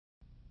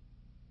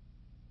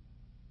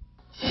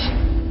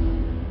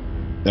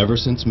Ever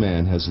since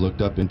man has looked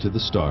up into the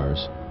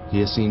stars, he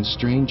has seen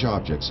strange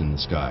objects in the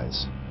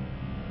skies.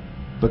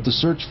 But the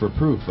search for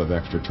proof of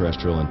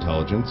extraterrestrial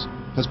intelligence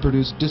has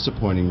produced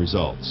disappointing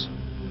results.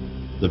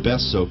 The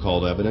best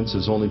so-called evidence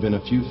has only been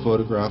a few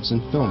photographs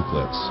and film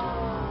clips.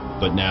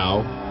 But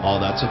now, all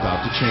that's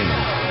about to change.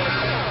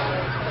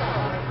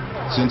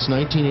 Since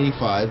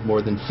 1985,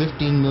 more than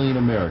 15 million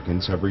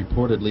Americans have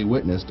reportedly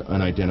witnessed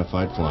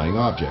unidentified flying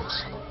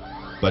objects.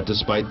 But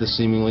despite the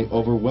seemingly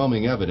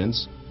overwhelming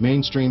evidence,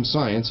 mainstream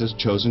science has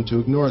chosen to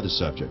ignore the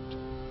subject.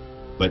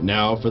 But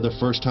now, for the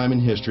first time in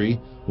history,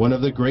 one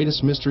of the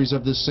greatest mysteries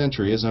of this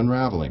century is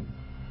unraveling.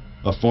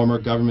 A former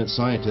government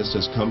scientist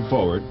has come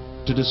forward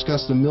to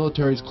discuss the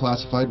military's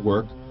classified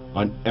work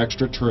on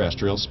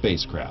extraterrestrial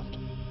spacecraft.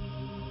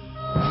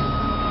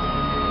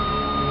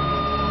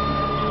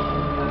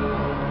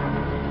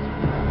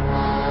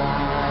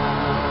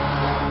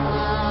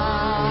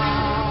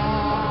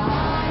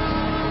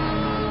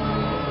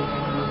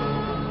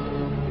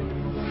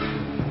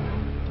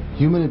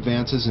 Human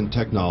advances in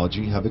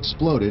technology have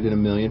exploded in a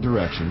million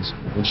directions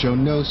and show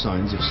no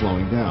signs of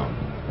slowing down.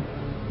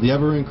 The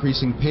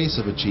ever-increasing pace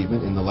of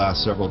achievement in the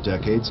last several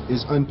decades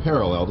is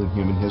unparalleled in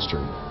human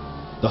history.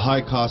 The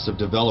high cost of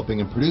developing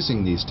and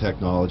producing these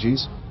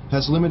technologies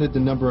has limited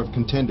the number of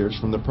contenders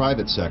from the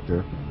private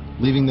sector,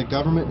 leaving the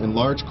government and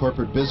large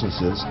corporate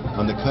businesses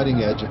on the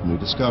cutting edge of new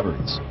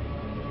discoveries.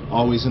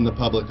 Always in the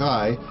public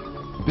eye,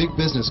 big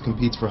business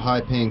competes for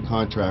high-paying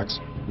contracts,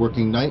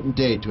 working night and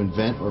day to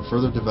invent or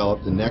further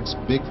develop the next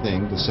big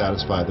thing to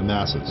satisfy the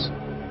masses.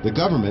 The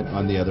government,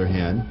 on the other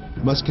hand,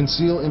 must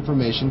conceal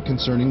information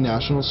concerning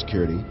national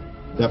security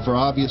that, for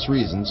obvious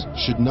reasons,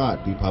 should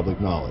not be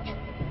public knowledge.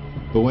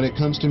 But when it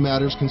comes to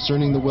matters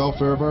concerning the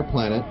welfare of our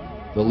planet,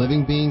 the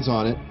living beings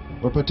on it,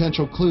 or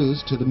potential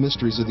clues to the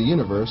mysteries of the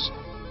universe,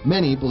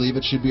 many believe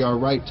it should be our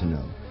right to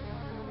know.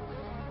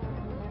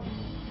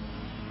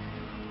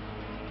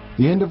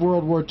 The end of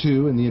World War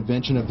II and the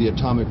invention of the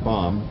atomic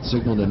bomb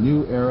signaled a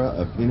new era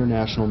of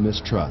international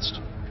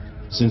mistrust.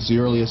 Since the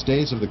earliest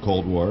days of the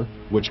Cold War,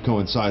 which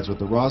coincides with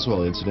the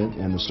Roswell incident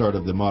and the start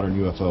of the modern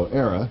UFO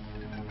era,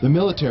 the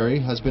military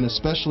has been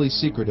especially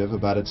secretive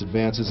about its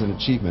advances and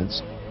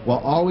achievements, while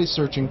always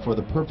searching for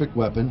the perfect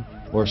weapon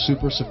or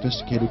super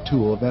sophisticated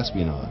tool of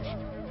espionage.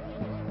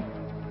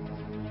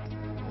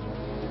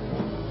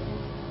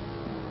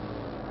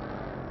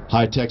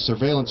 High-tech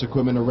surveillance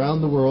equipment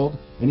around the world,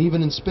 and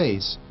even in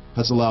space,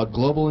 has allowed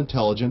global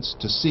intelligence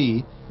to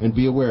see and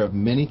be aware of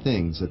many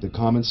things that the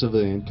common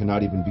civilian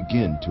cannot even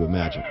begin to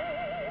imagine.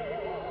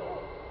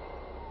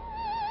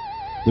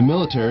 The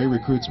military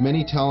recruits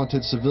many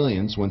talented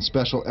civilians when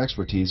special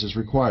expertise is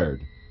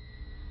required,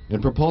 and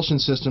propulsion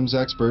systems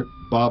expert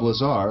Bob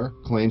Lazar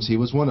claims he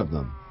was one of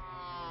them.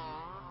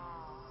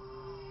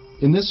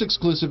 In this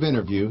exclusive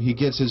interview, he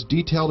gives his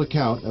detailed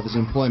account of his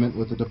employment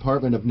with the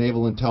Department of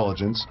Naval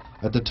Intelligence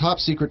at the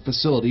top-secret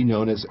facility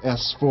known as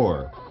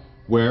S4,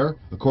 where,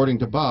 according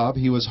to Bob,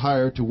 he was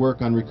hired to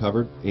work on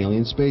recovered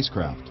alien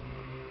spacecraft.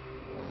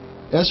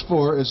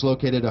 S4 is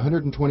located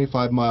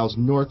 125 miles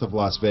north of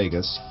Las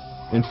Vegas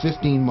and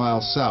 15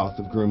 miles south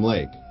of Groom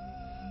Lake.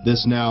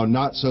 This now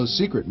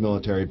not-so-secret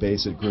military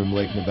base at Groom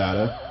Lake,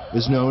 Nevada,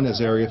 is known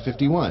as Area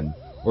 51,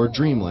 or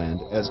Dreamland,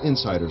 as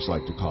insiders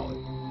like to call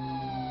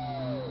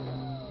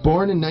it.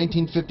 Born in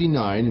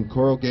 1959 in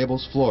Coral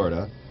Gables,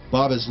 Florida,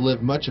 Bob has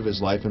lived much of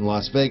his life in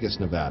Las Vegas,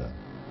 Nevada.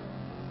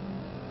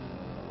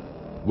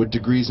 With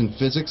degrees in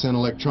physics and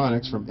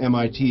electronics from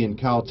MIT and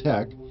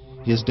Caltech,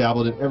 he has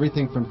dabbled in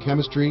everything from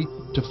chemistry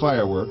to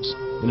fireworks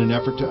in an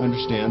effort to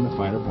understand the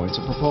finer points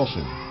of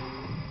propulsion.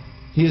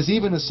 He has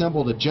even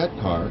assembled a jet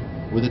car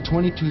with a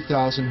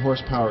 22,000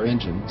 horsepower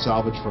engine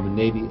salvaged from a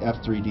Navy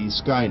F-3D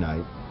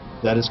Skyknight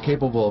that is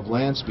capable of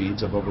land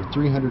speeds of over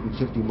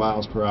 350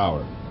 miles per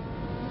hour.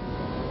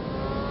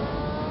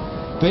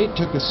 Fate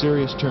took a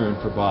serious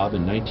turn for Bob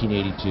in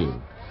 1982.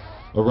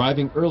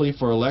 Arriving early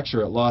for a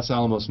lecture at Los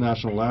Alamos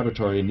National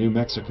Laboratory in New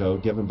Mexico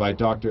given by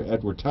Dr.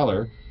 Edward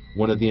Teller,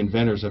 one of the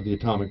inventors of the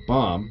atomic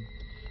bomb,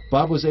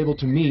 Bob was able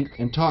to meet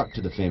and talk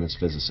to the famous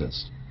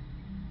physicist.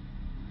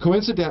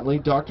 Coincidentally,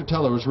 Dr.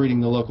 Teller was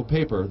reading the local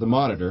paper, The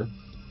Monitor,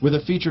 with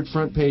a featured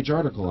front-page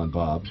article on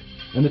Bob,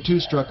 and the two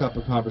struck up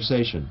a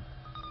conversation.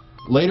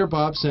 Later,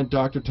 Bob sent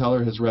Dr.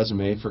 Teller his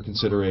resume for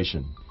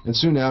consideration, and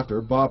soon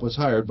after, Bob was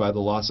hired by the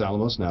Los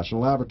Alamos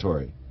National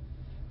Laboratory.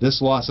 This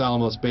Los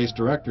Alamos-based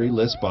directory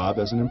lists Bob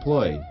as an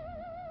employee.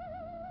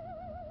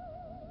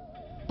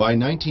 By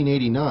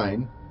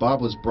 1989,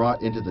 Bob was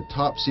brought into the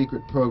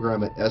top-secret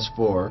program at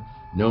S4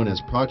 known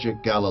as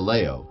Project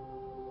Galileo.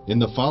 In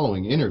the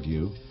following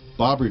interview,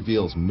 Bob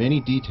reveals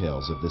many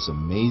details of this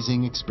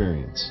amazing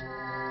experience.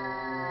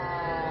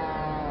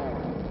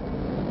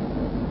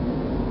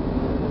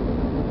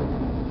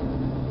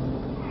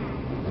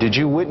 Did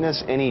you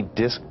witness any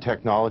disk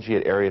technology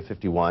at Area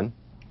 51?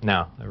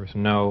 No, there was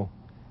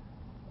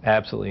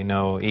absolutely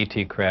no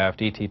ET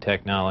craft, ET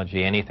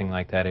technology, anything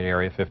like that at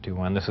Area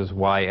 51. This is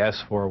why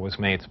S4 was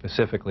made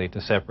specifically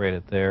to separate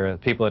it there.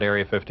 People at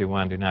Area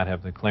 51 do not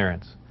have the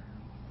clearance.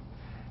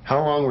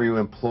 How long were you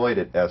employed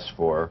at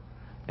S4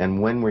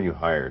 And when were you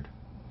hired?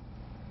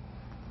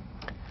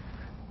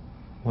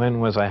 When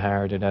was I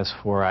hired at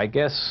S4? I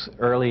guess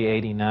early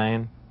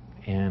 '89,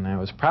 and I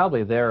was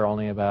probably there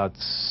only about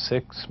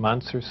 6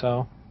 months or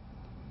so,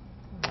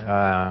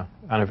 on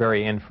a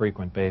very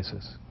infrequent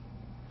basis.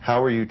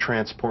 How were you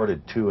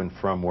transported to and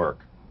from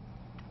work?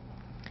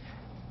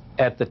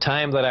 At the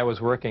time that I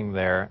was working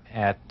there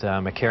at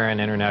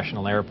McCarran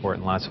International Airport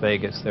in Las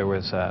Vegas, there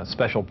was a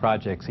Special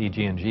Projects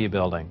EG&G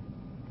building.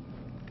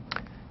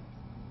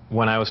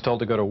 When I was told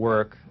to go to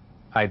work,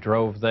 I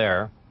drove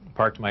there,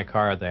 parked my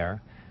car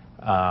there,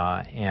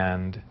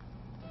 and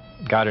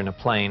got in a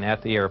plane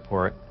at the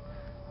airport,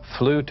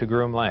 flew to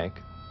Groom Lake,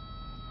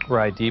 where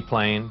I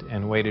deplaned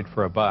and waited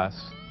for a bus,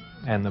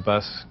 and the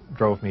bus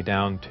drove me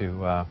down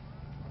to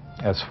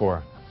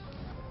S4.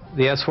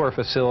 The S4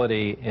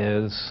 facility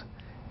is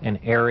an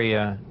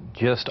area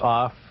just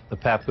off the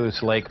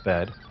Papoose lake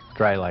bed,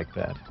 dry lake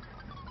bed,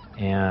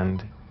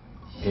 and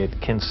it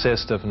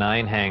consists of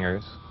 9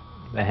 hangars.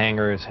 The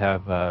hangars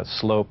have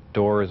sloped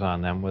doors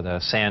on them with a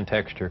sand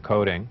texture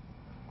coating.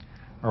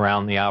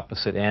 Around the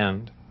opposite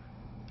end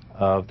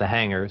of the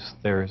hangars,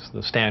 there's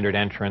the standard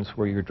entrance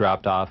where you're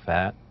dropped off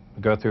at,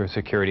 go through a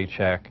security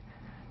check,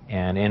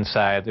 and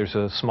inside there's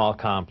a small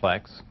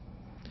complex.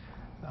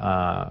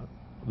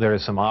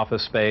 There's some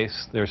office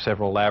space, there's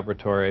several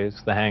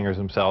laboratories, the hangars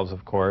themselves,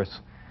 of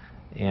course,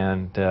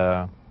 and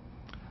a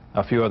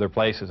few other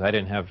places. I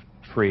didn't have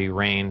free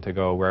rein to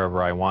go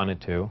wherever I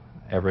wanted to.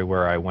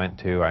 Everywhere I went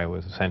to, I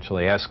was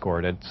essentially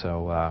escorted,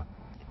 so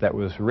that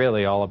was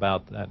really all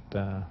about that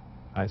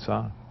I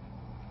saw.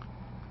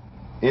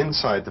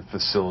 Inside the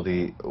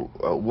facility,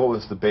 what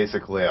was the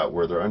basic layout?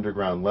 Were there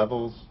underground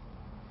levels?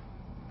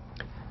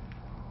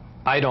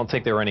 I don't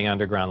think there were any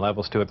underground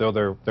levels to it, though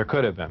there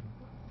could have been.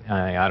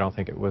 I don't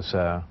think it was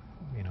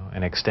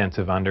an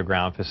extensive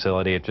underground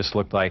facility. It just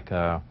looked like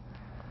an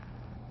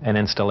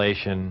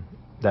installation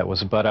that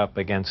was butt up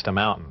against a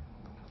mountain.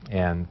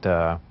 And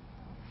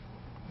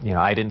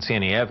I didn't see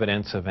any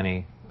evidence of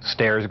any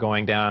stairs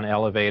going down,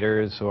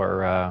 elevators,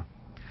 or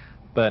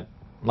but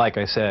like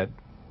I said,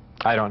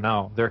 I don't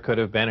know. There could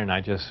have been, and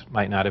I just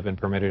might not have been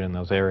permitted in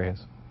those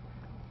areas.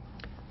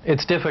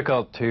 It's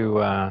difficult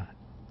to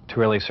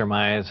really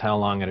surmise how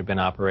long it had been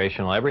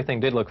operational. Everything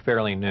did look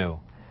fairly new.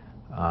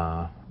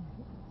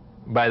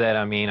 By that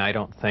I mean I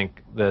don't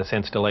think this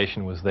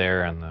installation was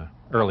there in the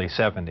early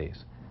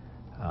 70s.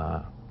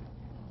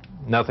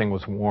 Nothing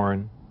was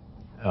worn.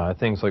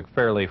 Things look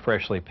fairly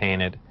freshly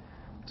painted.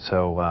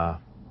 So,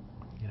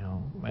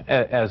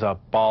 as a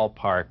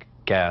ballpark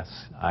guess,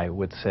 I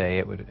would say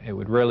it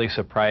would really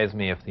surprise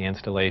me if the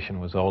installation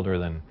was older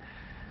than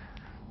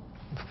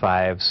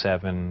 5,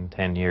 7,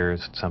 10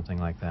 years, something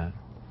like that.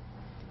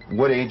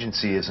 What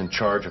agency is in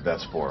charge of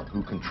S4?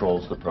 Who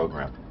controls the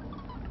program?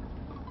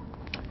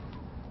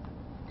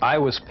 I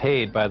was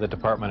paid by the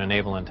Department of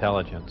Naval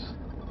Intelligence,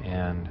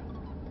 and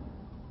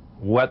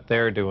what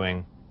they're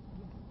doing,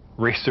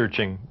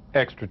 researching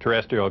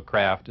extraterrestrial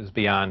craft, is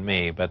beyond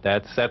me, but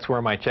that's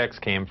where my checks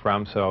came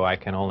from, so I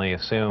can only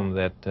assume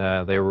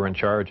that they were in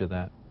charge of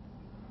that.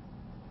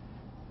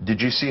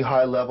 Did you see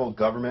high-level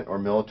government or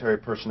military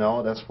personnel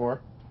at S4?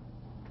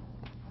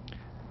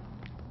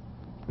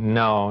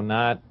 No,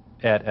 not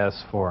at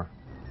S4.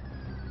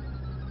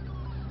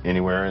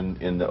 Anywhere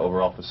in the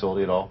overall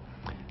facility at all?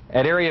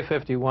 At Area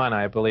 51,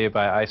 I believe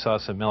I saw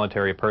some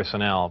military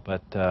personnel,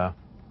 but no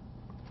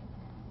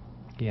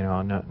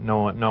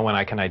one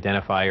I can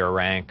identify or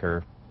rank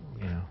or.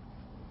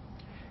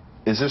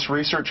 Is this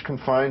research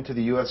confined to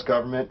the U.S.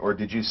 government, or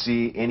did you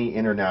see any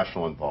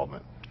international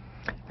involvement?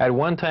 At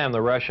one time,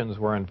 the Russians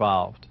were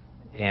involved,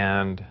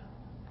 and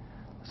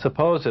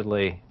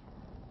supposedly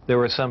there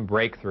was some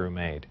breakthrough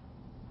made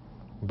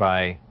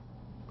by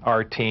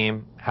our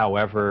team.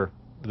 However,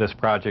 this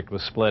project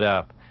was split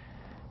up.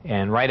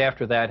 And right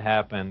after that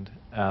happened,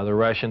 the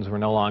Russians were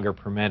no longer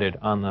permitted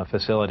on the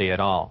facility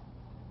at all.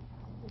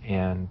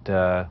 And,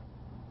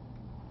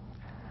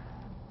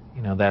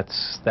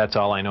 that's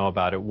all I know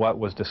about it. What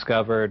was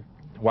discovered,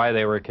 why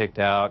they were kicked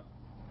out,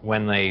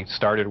 when they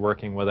started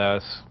working with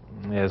us,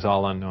 is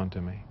all unknown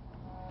to me.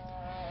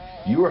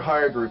 You were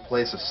hired to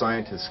replace a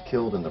scientist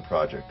killed in the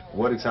project.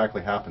 What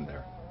exactly happened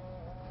there?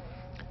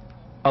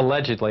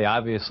 Allegedly,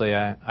 obviously,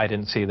 I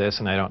didn't see this,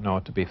 and I don't know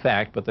it to be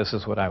fact, but this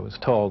is what I was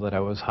told, that I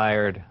was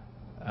hired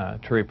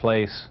to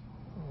replace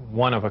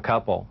one of a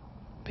couple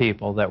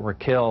people that were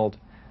killed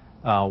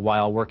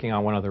while working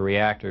on one of the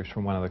reactors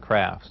from one of the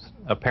crafts.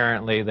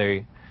 Apparently,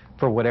 they,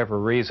 for whatever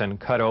reason,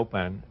 cut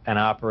open an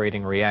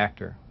operating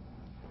reactor,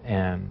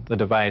 and the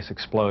device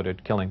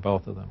exploded, killing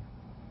both of them.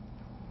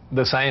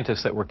 The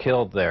scientists that were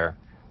killed there,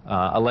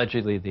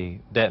 allegedly the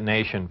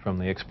detonation from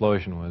the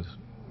explosion was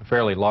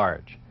fairly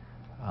large.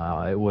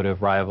 It would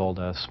have rivaled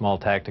a small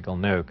tactical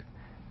nuke.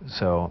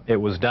 So it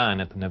was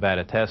done at the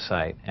Nevada test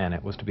site, and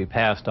it was to be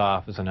passed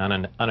off as an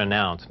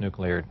unannounced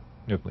nuclear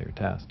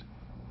test.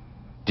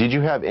 Did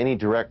you have any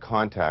direct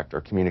contact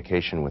or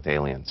communication with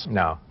aliens?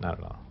 No, not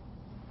at all.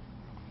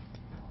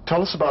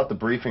 Tell us about the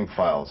briefing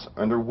files.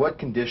 Under what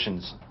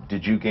conditions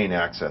did you gain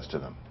access to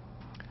them?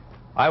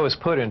 I was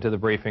put into the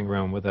briefing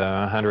room with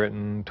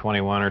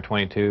 121 or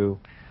 22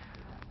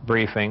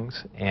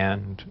 briefings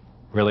and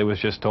really was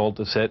just told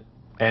to sit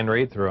and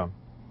read through them.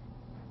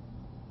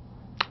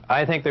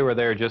 I think they were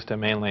there just to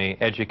mainly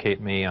educate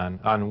me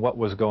on what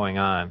was going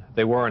on.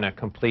 They weren't a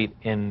complete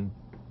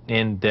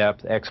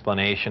in-depth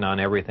explanation on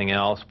everything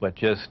else, but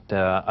just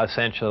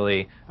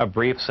essentially a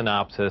brief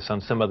synopsis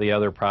on some of the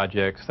other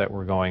projects that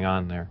were going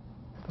on there.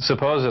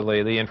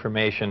 Supposedly, the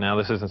information, now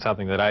this isn't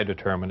something that I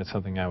determined, it's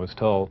something I was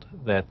told,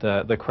 that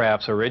the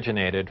crafts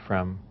originated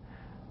from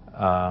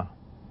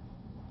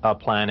a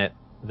planet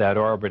that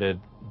orbited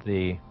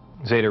the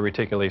Zeta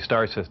Reticuli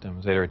star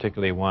system. Zeta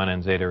Reticuli 1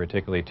 and Zeta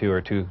Reticuli 2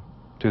 are two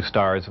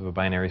stars of a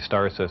binary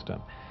star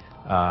system.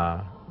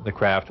 The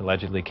craft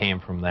allegedly came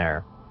from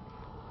there.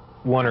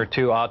 One or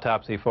two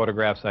autopsy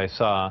photographs I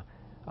saw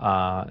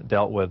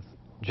dealt with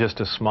just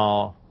a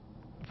small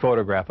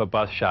photograph, a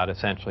bust shot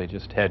essentially,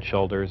 just head,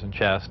 shoulders, and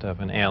chest of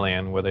an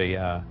alien where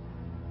the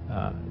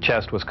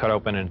chest was cut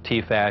open in a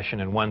T fashion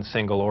and one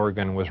single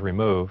organ was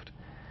removed.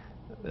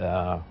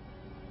 The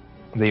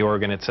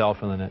organ itself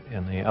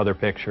in the other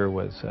picture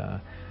was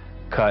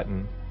cut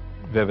and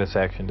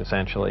vivisectioned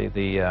essentially,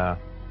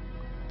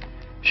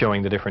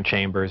 showing the different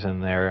chambers in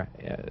there.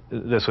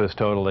 This was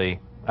totally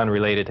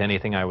unrelated to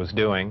anything I was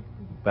doing,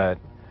 but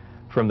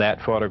from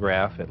that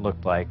photograph it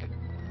looked like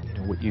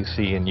what you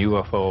see in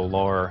UFO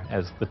lore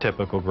as the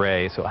typical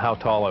gray. So how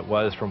tall it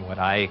was from what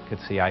I could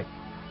see, I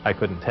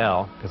couldn't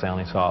tell because I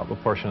only saw a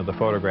portion of the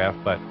photograph,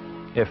 but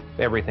if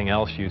everything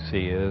else you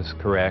see is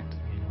correct,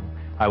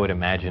 I would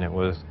imagine it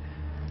was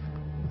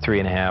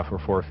 3.5 or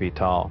 4 feet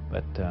tall.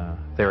 But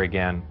there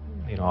again,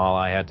 all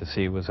I had to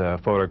see was a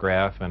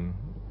photograph, and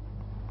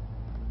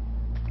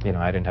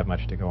I didn't have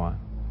much to go on.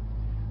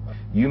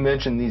 You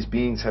mentioned these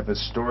beings have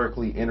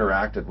historically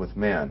interacted with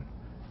man.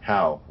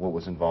 How? What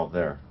was involved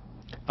there?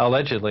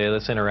 Allegedly,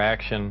 this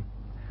interaction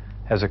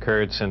has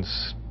occurred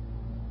since,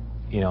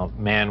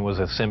 man was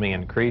a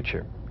simian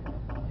creature,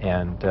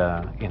 and,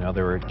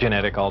 there were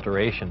genetic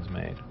alterations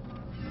made.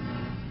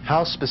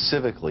 How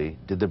specifically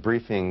did the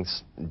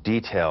briefings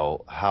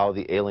detail how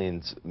the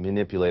aliens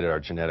manipulated our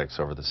genetics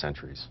over the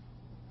centuries?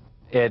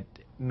 It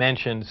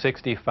mentioned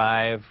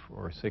 65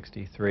 or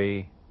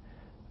 63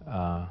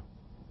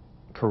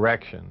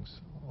 corrections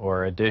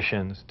or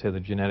additions to the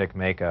genetic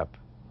makeup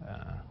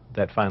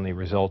that finally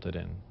resulted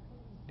in,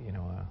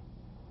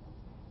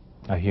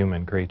 a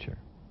human creature.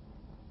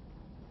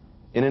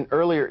 In an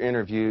earlier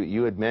interview,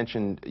 you had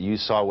mentioned you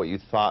saw what you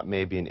thought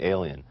may be an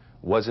alien.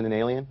 Was it an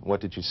alien?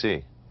 What did you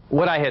see?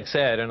 What I had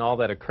said and all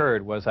that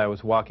occurred was I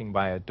was walking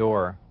by a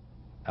door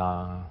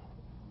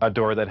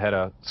that had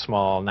a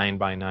small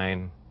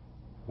 9x9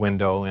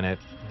 window in it,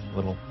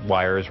 little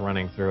wires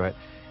running through it,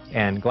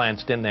 and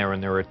glanced in there,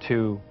 and there were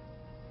two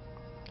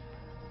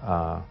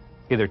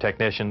either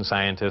technicians,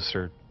 scientists,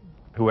 or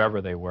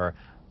whoever they were,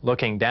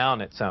 looking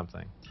down at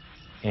something.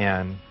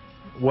 And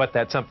what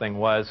that something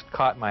was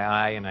caught my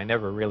eye, and I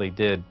never really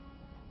did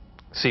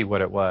see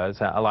what it was.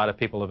 A lot of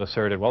people have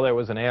asserted, well, there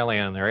was an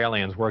alien, and there are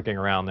aliens working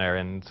around there,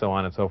 and so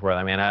on and so forth.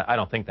 I mean, I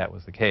don't think that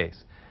was the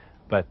case.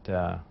 But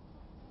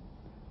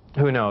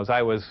who knows?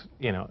 I was,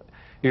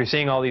 you're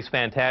seeing all these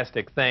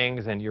fantastic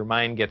things, and your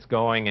mind gets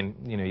going, and,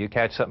 you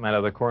catch something out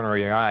of the corner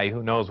of your eye.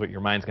 Who knows what your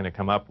mind's going to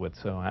come up with?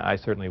 So I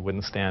certainly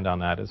wouldn't stand on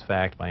that as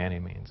fact by any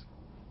means.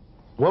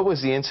 What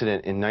was the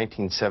incident in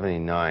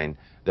 1979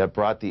 that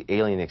brought the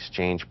alien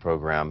exchange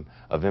program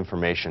of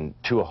information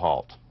to a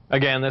halt?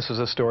 Again, this was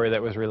a story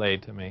that was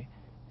relayed to me,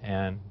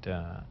 and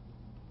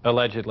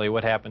allegedly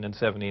what happened in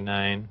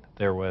 '79,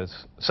 there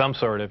was some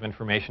sort of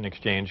information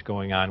exchange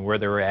going on where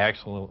there were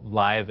actual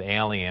live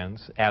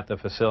aliens at the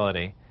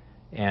facility,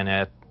 and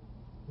at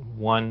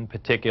one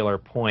particular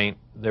point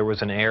there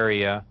was an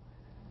area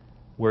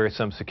where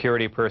some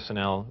security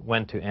personnel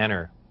went to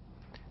enter,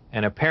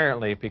 and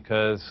apparently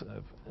because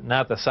of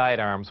not the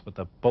sidearms but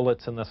the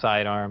bullets in the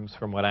sidearms,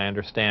 from what I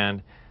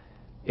understand,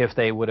 if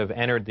they would have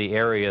entered the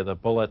area, the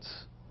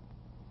bullets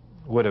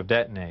would have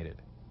detonated.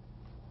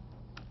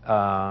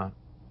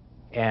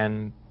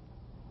 And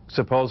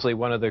supposedly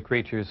one of the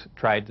creatures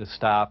tried to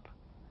stop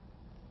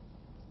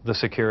the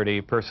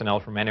security personnel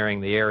from entering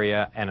the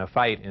area, and a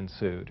fight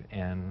ensued.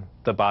 And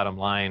the bottom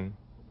line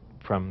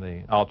from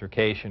the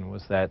altercation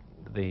was that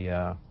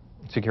the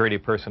security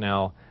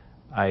personnel,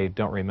 I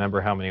don't remember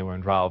how many were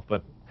involved,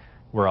 but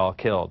were all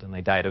killed, and they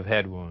died of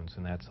head wounds,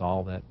 and that's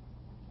all that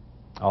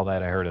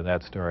I heard of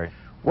that story.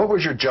 What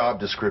was your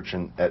job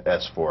description at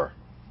S4?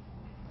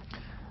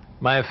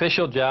 My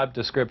official job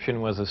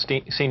description was a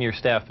senior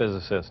staff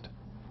physicist.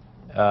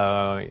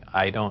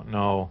 I don't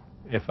know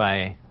if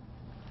I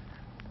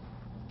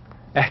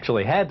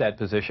actually had that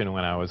position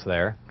when I was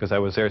there, because I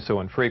was there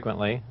so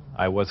infrequently.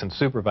 I wasn't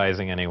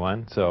supervising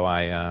anyone, so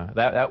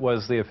that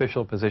was the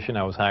official position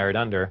I was hired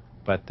under.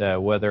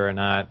 But whether or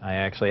not I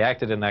actually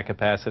acted in that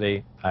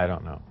capacity, I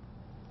don't know.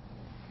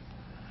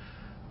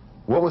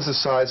 What was the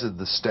size of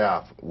the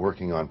staff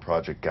working on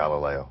Project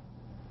Galileo?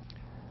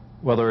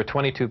 Well, there were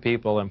 22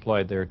 people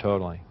employed there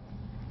totally.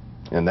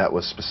 And that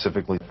was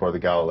specifically for the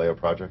Galileo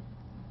project?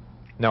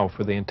 No,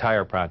 for the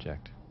entire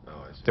project.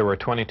 Oh, I see. There were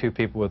 22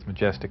 people with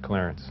majestic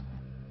clearance.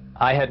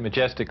 I had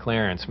majestic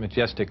clearance.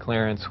 Majestic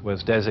clearance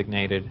was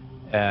designated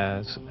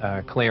as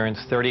clearance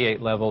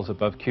 38 levels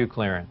above Q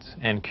clearance,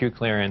 and Q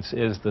clearance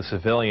is the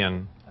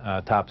civilian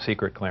top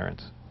secret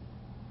clearance.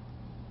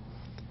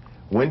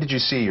 When did you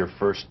see your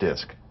first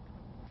disc?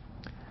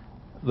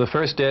 The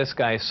first disc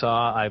I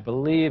saw, I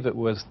believe it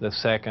was the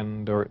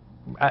second, or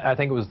I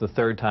think it was the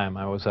third time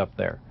I was up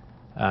there.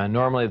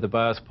 Normally the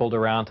bus pulled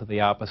around to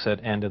the opposite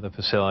end of the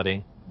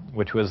facility,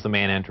 which was the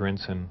main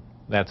entrance, and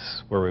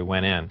that's where we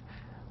went in.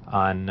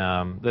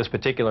 On this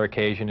particular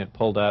occasion, it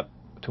pulled up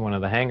to one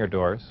of the hangar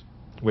doors,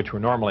 which were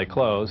normally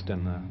closed,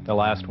 and the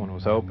last one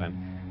was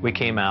open. We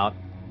came out,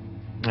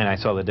 and I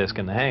saw the disc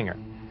in the hangar.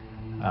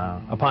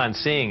 Upon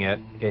seeing it,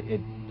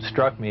 it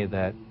struck me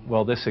that,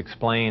 well, this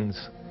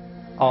explains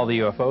all the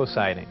UFO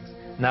sightings.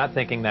 Not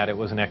thinking that it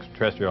was an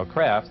extraterrestrial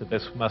craft, that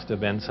this must have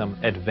been some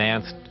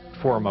advanced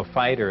form of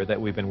fighter that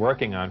we've been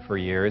working on for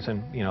years,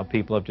 and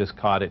people have just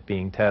caught it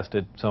being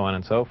tested, so on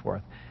and so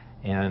forth.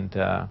 And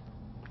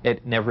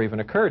it never even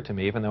occurred to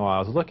me, even though I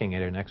was looking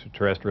at an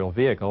extraterrestrial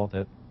vehicle,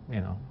 that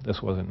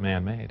this wasn't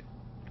man-made.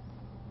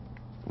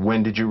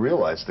 When did you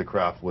realize the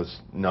craft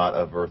was not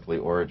of earthly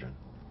origin?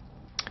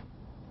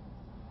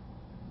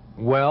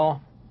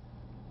 Well,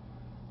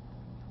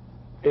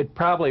 it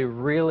probably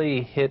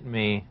really hit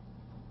me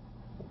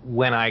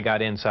when I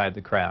got inside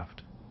the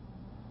craft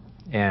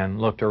and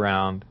looked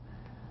around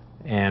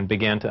and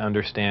began to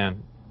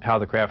understand how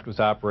the craft was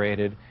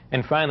operated,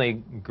 and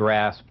finally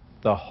grasped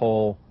the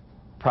whole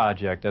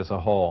project as a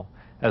whole,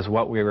 as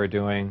what we were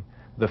doing,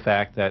 the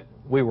fact that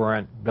we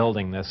weren't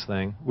building this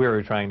thing, we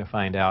were trying to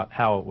find out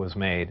how it was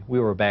made. We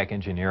were back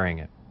engineering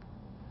it.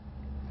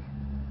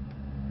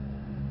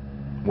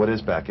 What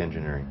is back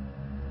engineering?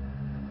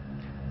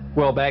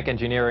 Well, back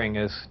engineering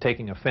is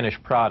taking a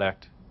finished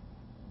product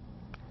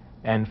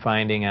and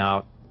finding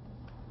out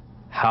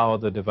how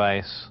the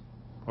device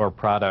or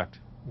product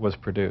was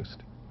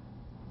produced,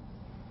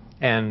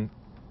 and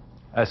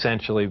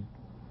essentially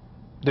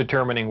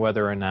determining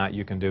whether or not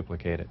you can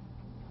duplicate it.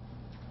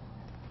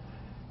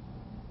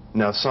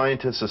 Now,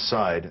 scientists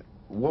aside,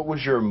 what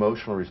was your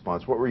emotional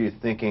response? What were you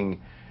thinking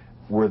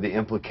were the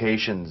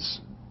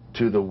implications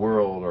to the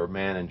world or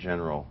man in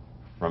general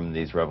from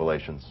these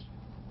revelations?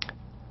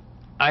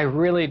 I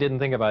really didn't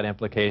think about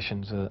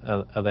implications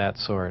of that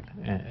sort.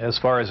 As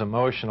far as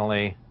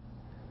emotionally,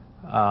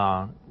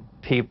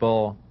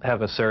 people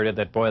have asserted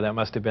that, boy, that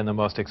must have been the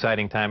most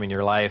exciting time in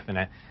your life,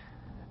 and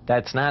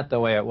that's not the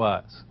way it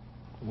was.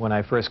 When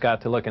I first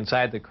got to look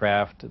inside the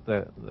craft,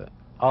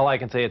 all I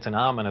can say, it's an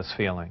ominous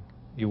feeling.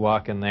 You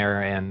walk in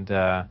there and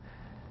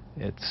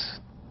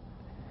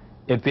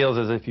it feels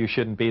as if you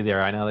shouldn't be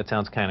there. I know that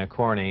sounds kind of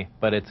corny,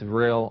 but it's a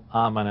real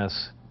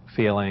ominous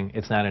feeling.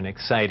 It's not an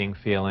exciting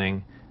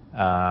feeling.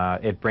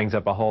 It brings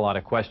up a whole lot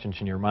of questions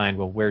in your mind.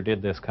 Well, where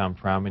did this come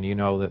from? And you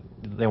know that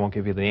they won't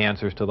give you the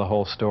answers to the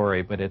whole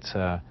story, but that's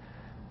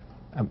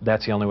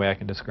the only way I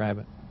can describe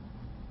it.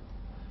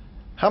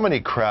 How many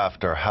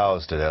craft are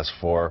housed at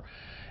S4,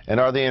 and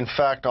are they in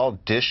fact all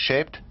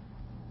disc-shaped?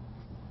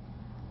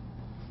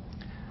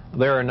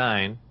 There are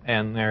 9,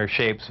 and their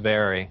shapes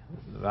vary.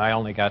 I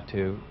only got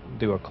to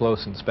do a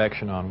close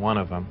inspection on one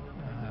of them.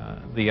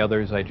 The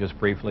others I just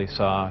briefly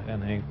saw,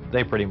 and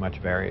they pretty much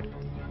varied.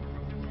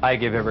 I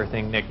give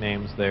everything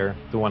nicknames there.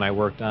 The one I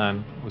worked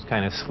on was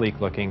kind of sleek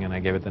looking, and I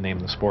gave it the name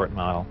the Sport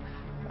model.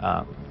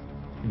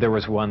 There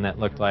was one that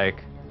looked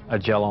like a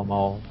Jell-O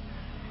mold.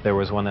 There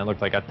was one that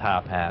looked like a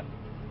top hat.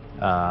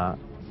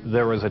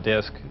 There was a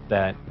disc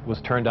that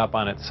was turned up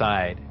on its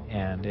side,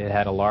 and it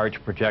had a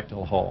large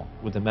projectile hole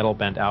with the metal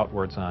bent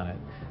outwards on it.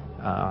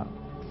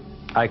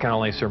 I can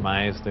only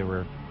surmise they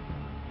were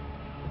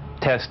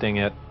testing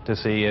it to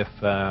see if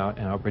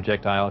a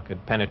projectile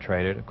could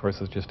penetrate it. Of course,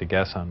 it's just a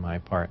guess on my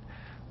part.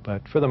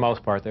 But for the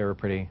most part, they were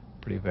pretty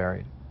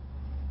varied.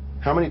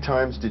 How many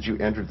times did you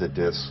enter the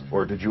disc,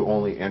 or did you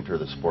only enter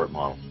the Sport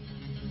model?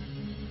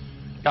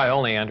 I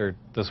only entered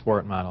the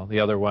Sport model. The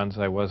other ones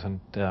I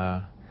wasn't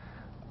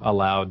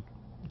allowed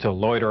to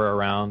loiter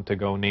around, to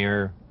go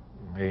near,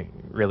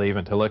 really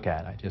even to look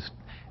at. I just,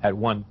 at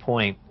one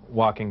point,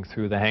 walking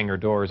through the hangar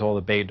doors, all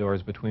the bay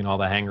doors between all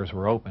the hangars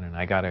were open, and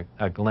I got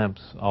a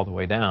glimpse all the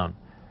way down,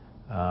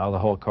 the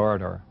whole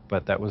corridor.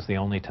 But that was the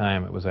only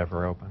time it was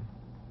ever open.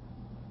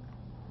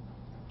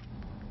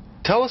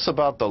 Tell us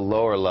about the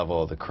lower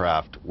level of the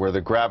craft, where the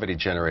gravity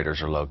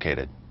generators are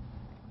located.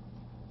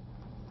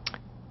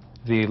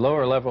 The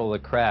lower level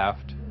of the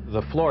craft,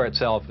 the floor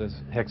itself is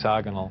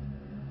hexagonal,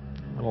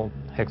 little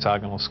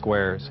hexagonal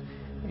squares.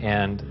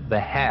 And the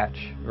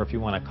hatch, or if you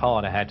want to call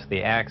it a hatch,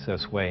 the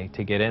access way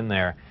to get in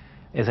there,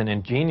 is an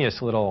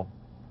ingenious little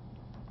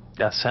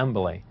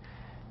assembly.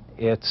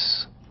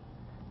 It's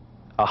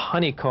a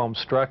honeycomb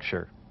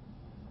structure.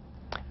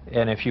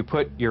 And if you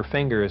put your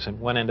fingers in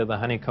one end of the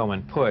honeycomb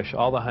and push,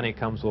 all the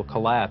honeycombs will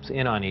collapse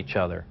in on each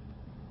other,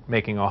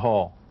 making a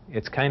hole.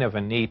 It's kind of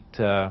a neat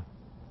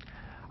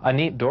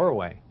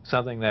doorway,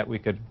 something that we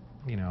could,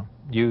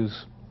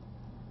 use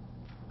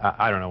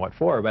I don't know what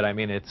for, but I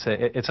mean, it's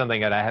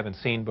something that I haven't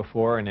seen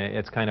before, and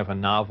it's kind of a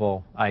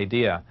novel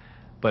idea.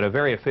 But a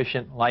very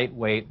efficient,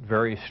 lightweight,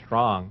 very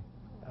strong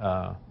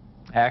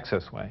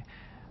access way.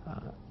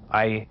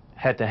 I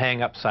had to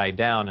hang upside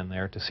down in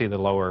there to see the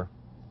lower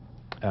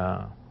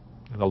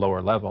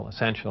level,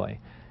 essentially.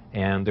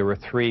 And there were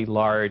 3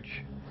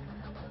 large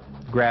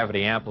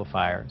gravity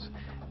amplifiers.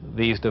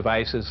 These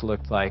devices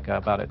looked like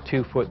about a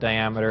 2-foot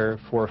diameter,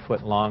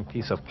 4-foot long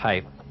piece of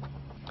pipe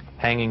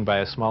hanging by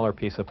a smaller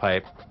piece of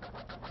pipe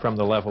from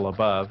the level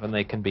above, and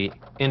they can be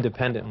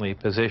independently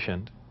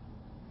positioned.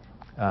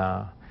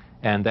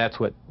 And that's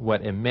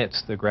what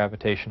emits the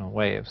gravitational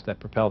waves that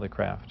propel the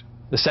craft.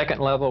 The second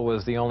level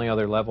was the only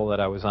other level that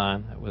I was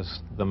on. It was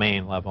the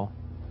main level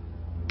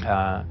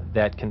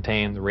that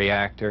contained the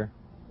reactor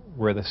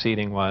where the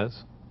seating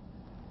was,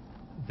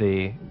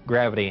 the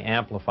gravity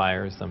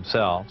amplifiers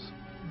themselves,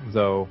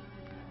 though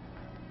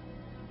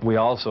we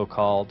also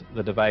called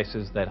the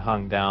devices that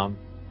hung down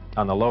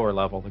on the lower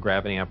level the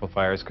gravity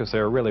amplifiers, because they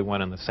were really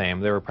one and the same.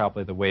 They were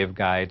probably the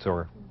waveguides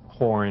or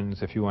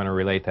horns, if you want to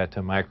relate that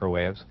to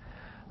microwaves.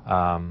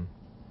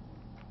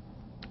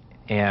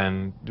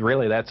 And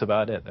really, that's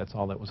about it. That's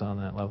all that was on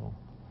that level.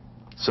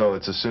 So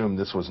it's assumed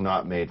this was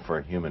not made for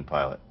a human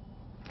pilot.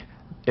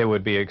 It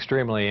would be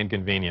extremely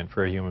inconvenient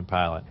for a human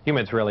pilot.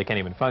 Humans really can't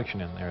even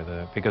function in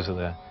there because of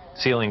the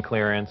ceiling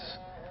clearance.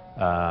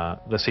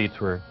 The seats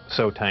were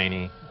so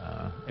tiny.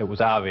 It was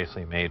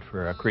obviously made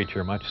for a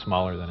creature much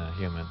smaller than a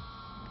human.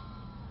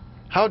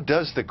 How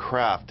does the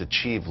craft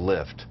achieve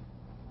lift?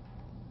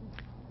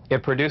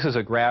 It produces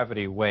a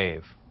gravity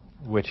wave,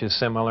 which is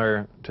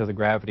similar to the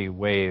gravity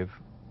wave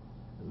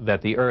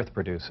that the Earth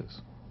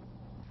produces.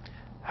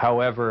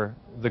 However,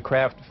 the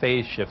craft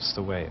phase shifts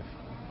the wave.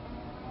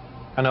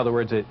 In other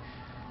words, it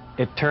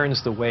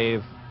turns the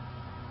wave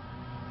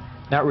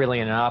not really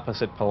in an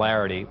opposite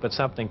polarity, but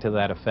something to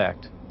that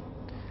effect,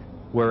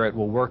 where it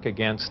will work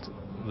against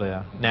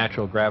the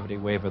natural gravity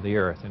wave of the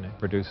Earth, and it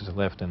produces a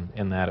lift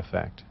in that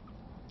effect.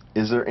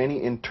 Is there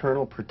any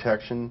internal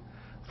protection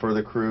for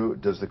the crew?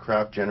 Does the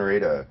craft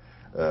generate a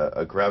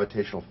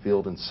gravitational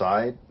field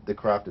inside the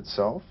craft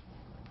itself?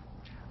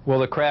 Well,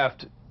 the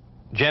craft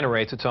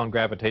generates its own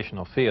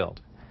gravitational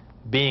field.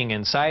 Being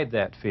inside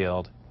that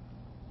field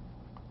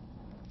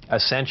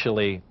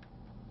essentially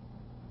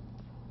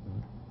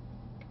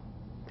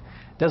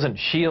doesn't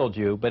shield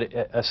you, but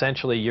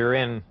essentially you're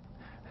in,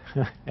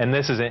 and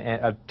this is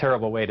a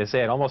terrible way to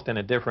say it, almost in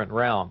a different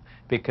realm,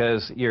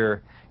 because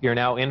you're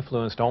now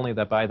influenced only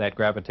by that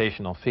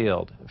gravitational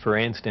field. For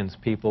instance,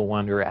 people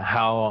wonder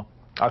how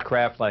a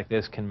craft like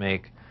this can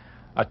make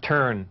a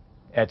turn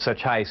at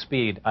such high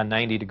speed, a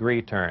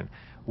 90-degree turn,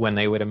 when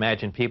they would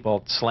imagine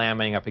people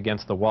slamming up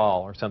against the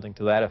wall or something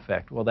to that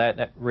effect. Well,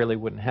 that really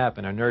wouldn't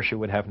happen. Inertia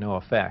would have no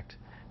effect.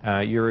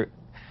 You're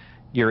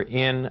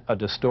in a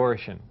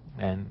distortion,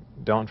 and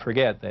don't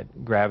forget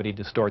that gravity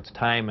distorts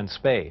time and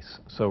space,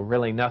 so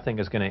really nothing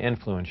is going to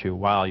influence you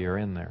while you're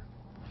in there.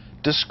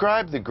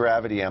 Describe the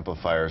gravity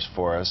amplifiers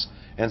for us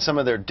and some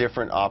of their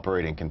different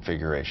operating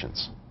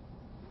configurations.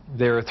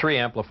 There are 3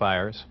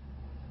 amplifiers.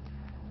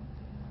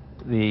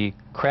 The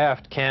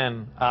craft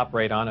can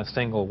operate on a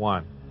single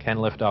one, can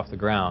lift off the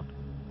ground.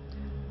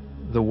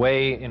 The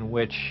way in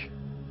which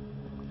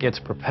it's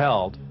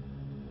propelled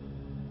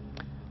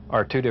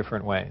are 2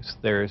 different ways.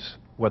 There's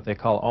what they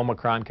call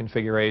Omicron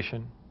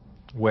configuration,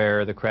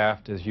 where the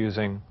craft is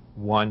using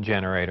one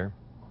generator,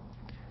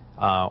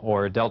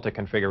 or Delta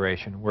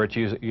configuration, where it's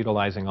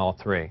utilizing all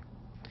 3.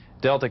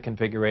 Delta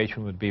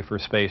configuration would be for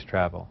space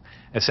travel.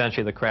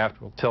 Essentially, the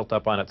craft will tilt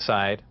up on its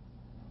side,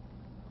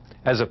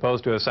 as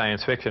opposed to a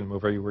science fiction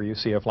movie where you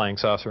see a flying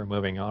saucer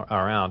moving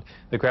around.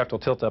 The craft will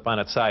tilt up on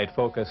its side,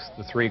 focus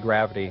the 3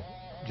 gravity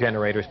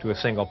generators to a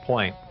single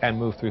point, and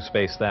move through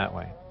space that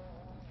way.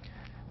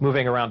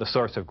 Moving around a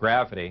source of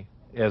gravity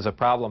is a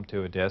problem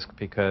to a disk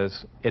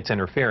because it's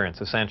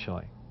interference,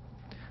 essentially.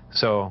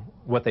 So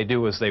what they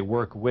do is they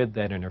work with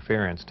that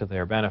interference to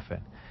their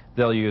benefit.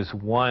 They'll use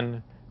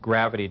one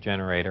gravity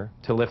generator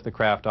to lift the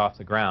craft off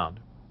the ground.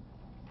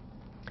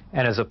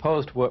 And as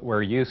opposed to what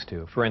we're used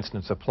to, for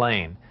instance, a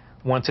plane,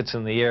 once it's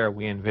in the air,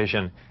 we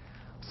envision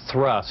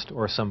thrust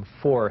or some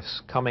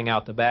force coming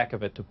out the back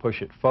of it to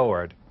push it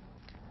forward.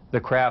 The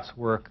crafts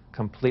work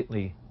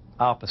completely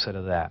opposite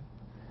of that.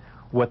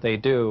 What they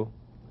do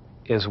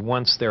is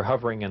once they're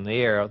hovering in the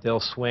air, they'll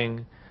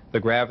swing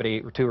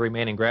the 2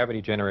 remaining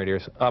gravity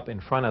generators up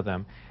in front of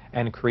them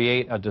and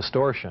create a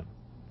distortion,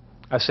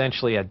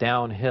 essentially a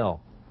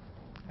downhill,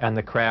 and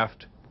the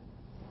craft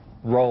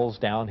rolls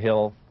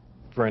downhill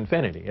for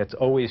infinity. It's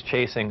always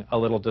chasing a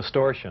little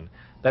distortion.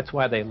 That's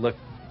why they look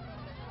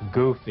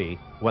goofy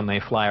when they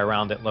fly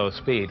around at low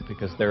speed,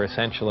 because they're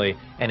essentially,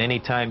 and any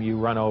time you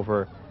run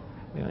over,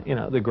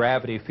 the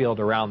gravity field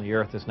around the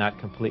Earth is not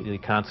completely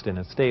constant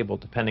and stable,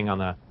 depending on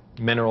the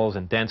minerals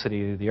and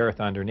density of the Earth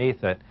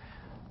underneath it.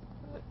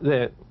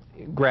 The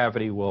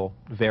gravity will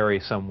vary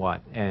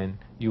somewhat, and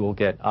you will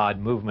get odd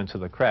movements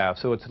of the craft.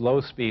 So its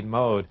low-speed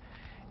mode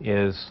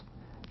is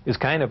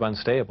kind of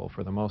unstable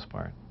for the most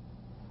part.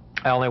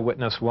 I only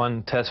witnessed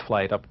one test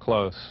flight up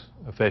close,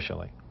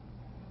 officially.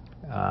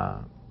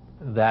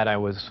 That I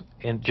was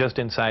just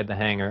inside the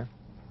hangar.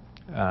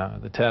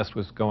 The test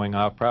was going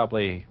off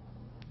probably,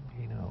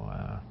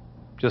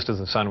 just as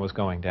the sun was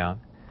going down.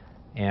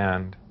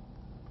 And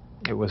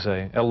it was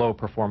a low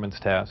performance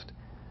test.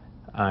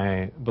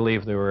 I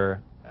believe there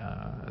were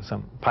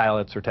some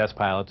pilots or test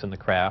pilots in the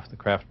craft. The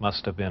craft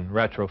must have been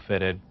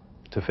retrofitted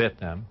to fit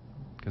them,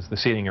 because the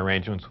seating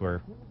arrangements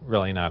were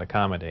really not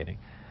accommodating.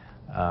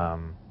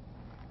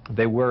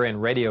 They were in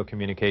radio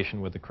communication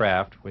with the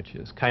craft, which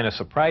is kind of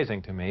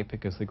surprising to me,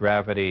 because the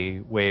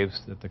gravity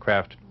waves that the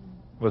craft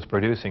was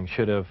producing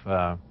should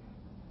have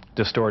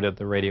distorted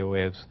the radio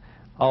waves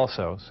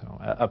also. So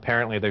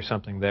apparently there's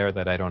something there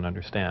that I don't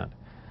understand.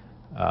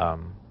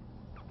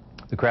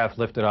 The craft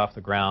lifted off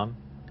the ground,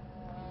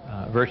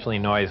 virtually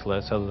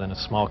noiseless, other than a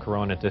small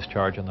corona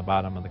discharge on the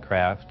bottom of the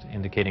craft,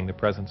 indicating the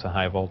presence of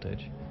high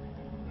voltage.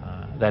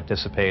 That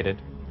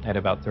dissipated at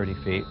about 30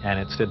 feet, and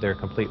it stood there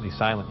completely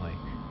silently,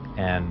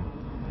 and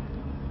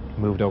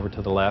moved over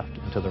to the left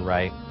and to the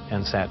right,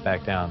 and sat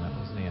back down. That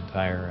was the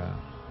entire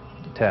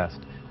test.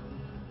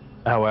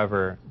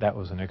 However, that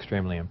was an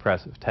extremely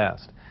impressive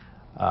test.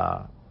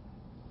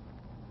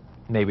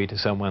 Maybe to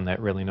someone that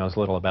really knows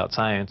little about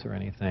science or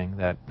anything,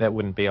 that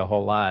wouldn't be a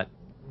whole lot,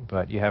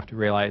 but you have to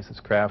realize this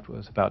craft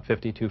was about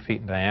 52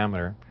 feet in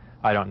diameter.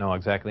 I don't know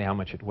exactly how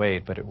much it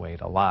weighed, but it weighed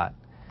a lot.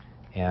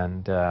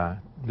 And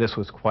this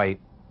was quite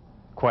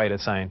a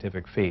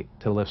scientific feat,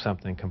 to lift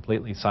something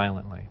completely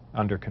silently,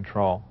 under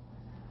control,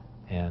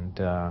 and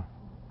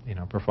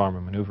perform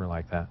a maneuver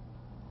like that.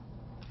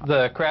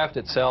 The craft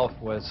itself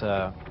was,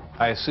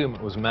 I assume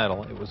it was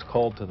metal. It was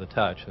cold to the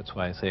touch, that's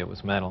why I say it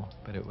was metal,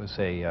 but it was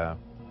a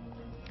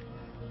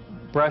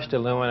brushed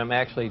aluminum,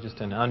 actually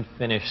just an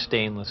unfinished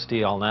stainless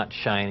steel, not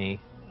shiny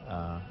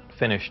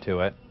finish to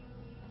it.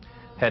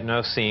 Had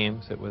no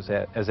seams. It was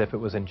as if it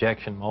was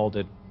injection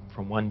molded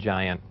from one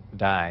giant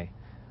die.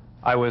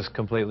 I was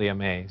completely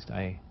amazed.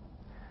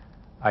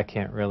 I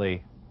can't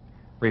really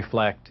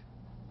reflect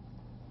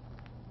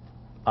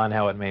on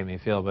how it made me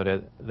feel,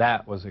 but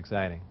that was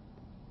exciting.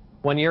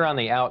 When you're on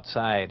the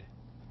outside,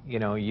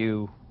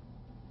 you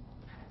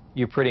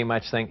pretty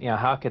much think,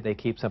 how could they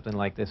keep something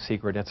like this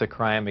secret? It's a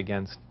crime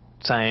against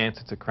science,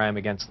 it's a crime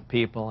against the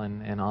people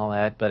and all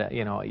that, but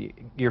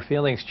your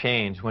feelings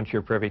change once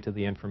you're privy to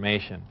the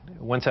information.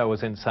 Once I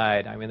was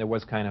inside, there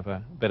was kind of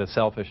a bit of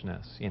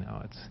selfishness,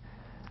 it's,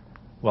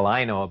 well,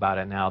 I know about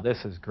it now,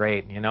 this is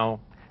great,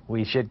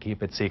 we should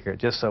keep it secret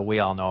just so we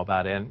all know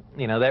about it, and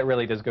that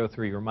really does go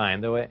through your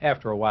mind, though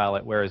after a while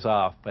it wears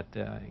off, but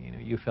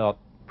you felt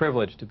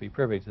privileged to be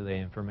privy to the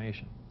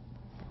information.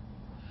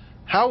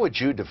 How would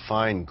you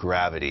define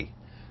gravity?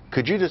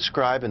 Could you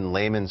describe in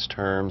layman's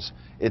terms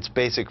its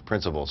basic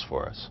principles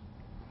for us?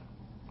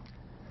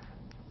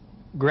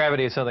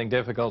 Gravity is something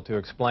difficult to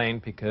explain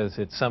because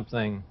it's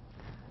something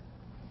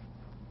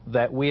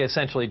that we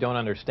essentially don't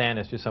understand.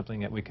 It's just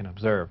something that we can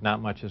observe.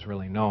 Not much is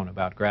really known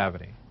about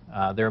gravity.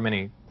 There are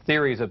many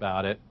theories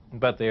about it,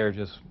 but they are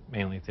just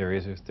mainly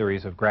theories. There's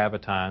theories of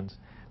gravitons,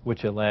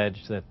 which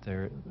allege that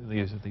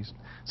these are these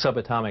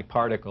subatomic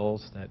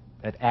particles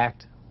that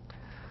act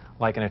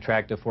like an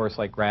attractive force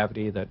like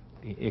gravity, that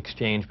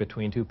exchange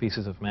between two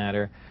pieces of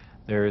matter.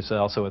 There's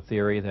also a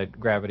theory that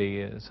gravity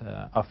is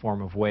a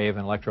form of wave,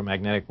 an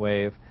electromagnetic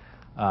wave.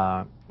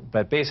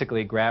 But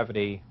basically,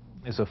 gravity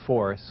is a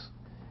force.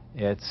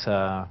 It's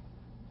the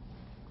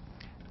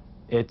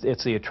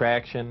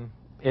attraction.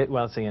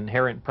 It's the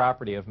inherent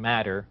property of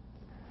matter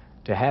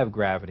to have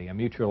gravity, a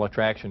mutual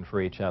attraction for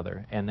each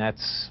other, and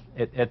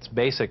it's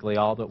basically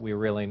all that we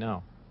really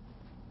know.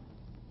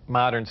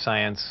 Modern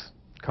science,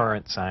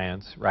 current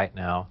science, right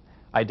now,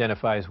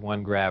 identifies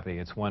one gravity.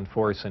 It's one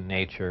force in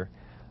nature.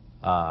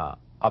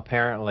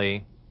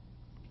 Apparently,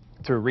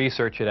 through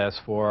research at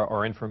S4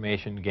 or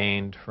information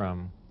gained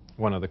from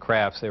one of the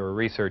crafts they were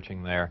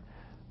researching there,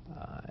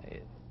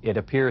 it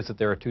appears that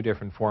there are two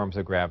different forms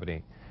of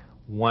gravity.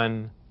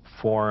 One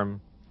form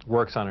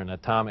works on an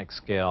atomic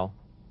scale,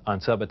 on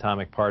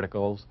subatomic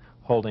particles,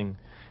 holding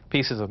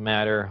pieces of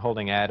matter,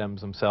 holding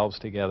atoms themselves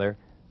together.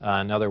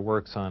 Another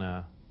works on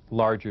a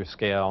larger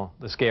scale,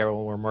 the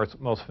scale we're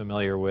most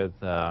familiar with,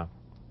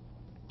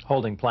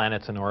 holding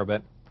planets in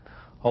orbit,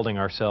 holding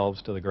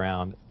ourselves to the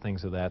ground,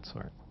 things of that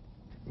sort.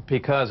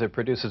 Because it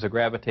produces a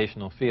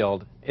gravitational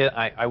field,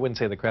 I wouldn't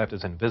say the craft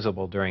is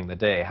invisible during the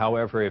day.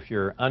 However, if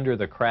you're under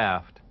the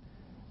craft,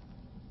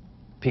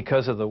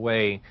 because of the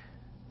way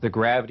the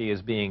gravity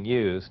is being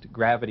used,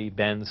 gravity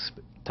bends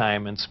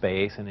time and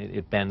space, and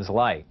it bends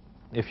light.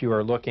 If you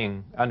are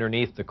looking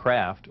underneath the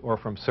craft or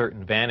from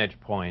certain vantage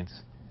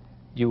points,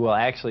 you will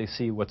actually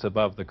see what's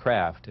above the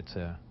craft.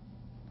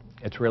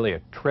 It's really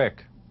a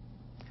trick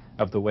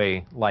of the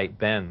way light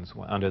bends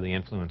under the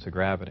influence of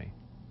gravity.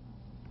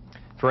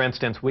 For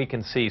instance, we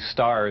can see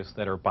stars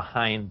that are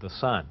behind the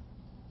sun,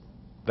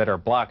 that are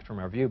blocked from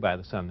our view by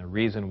the sun. The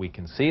reason we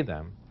can see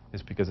them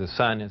is because the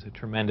sun is a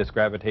tremendous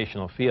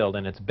gravitational field,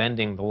 and it's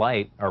bending the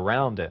light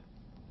around it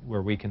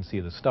where we can see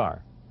the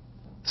star.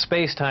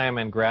 Space-time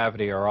and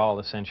gravity are all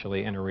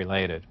essentially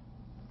interrelated.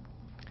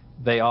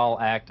 They all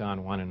act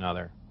on one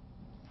another.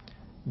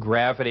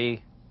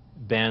 Gravity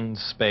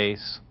bends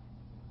space.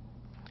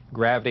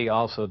 Gravity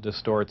also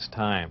distorts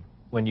time.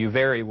 When you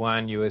vary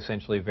one, you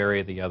essentially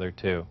vary the other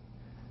two.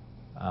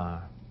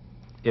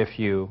 If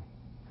you,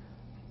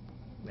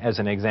 as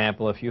an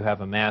example, if you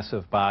have a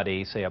massive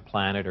body, say a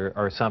planet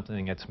or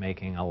something that's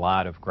making a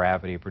lot of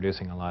gravity,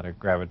 producing a lot of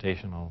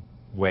gravitational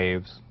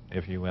waves,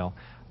 if you will,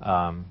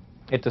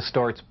 it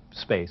distorts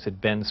space. It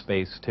bends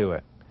space to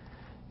it.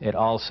 It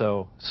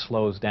also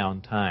slows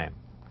down time.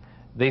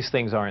 These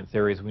things aren't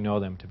theories. We know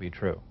them to be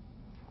true.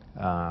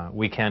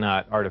 We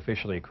cannot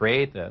artificially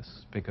create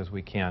this because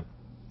we can't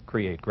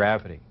create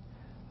gravity.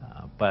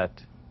 But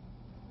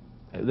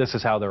this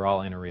is how they're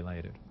all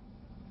interrelated.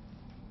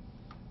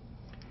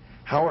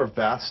 How are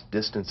vast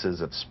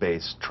distances of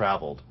space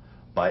traveled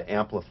by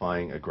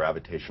amplifying a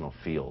gravitational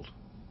field?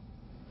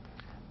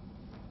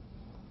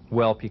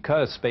 Well,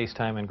 because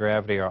space-time and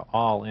gravity are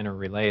all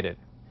interrelated,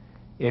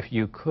 if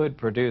you could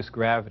produce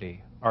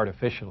gravity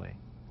artificially,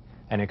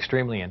 an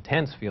extremely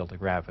intense field of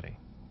gravity,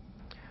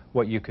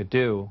 what you could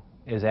do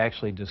is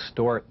actually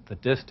distort the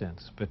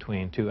distance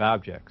between two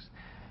objects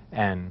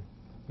and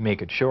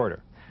make it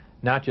shorter.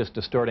 Not just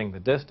distorting the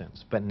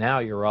distance, but now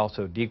you're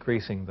also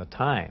decreasing the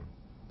time,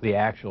 the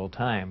actual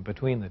time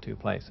between the two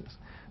places.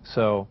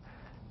 So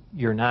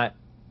you're not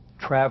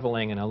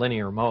traveling in a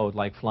linear mode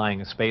like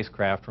flying a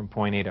spacecraft from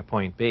point A to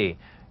point B.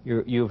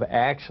 You've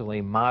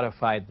actually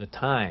modified the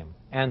time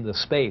and the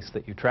space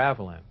that you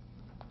travel in.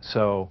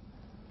 So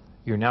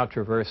you're now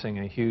traversing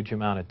a huge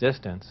amount of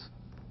distance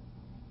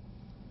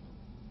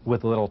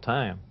with little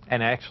time,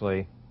 and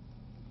actually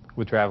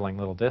with traveling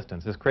little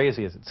distance. As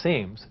crazy as it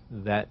seems,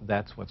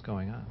 that's what's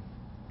going on.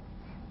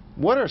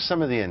 What are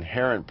some of the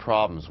inherent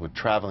problems with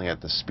traveling at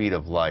the speed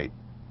of light?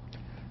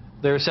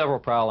 There are several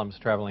problems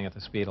traveling at the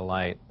speed of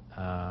light.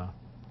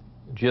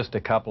 Just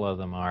a couple of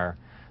them are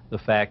the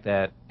fact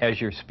that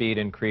as your speed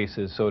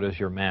increases, so does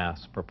your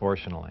mass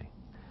proportionally.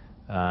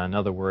 In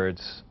other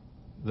words,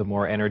 the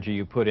more energy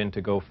you put in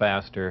to go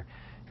faster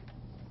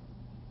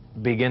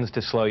begins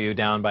to slow you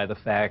down by the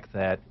fact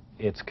that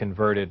it's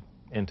converted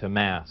into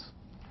mass.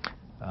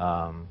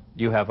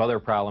 You have other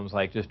problems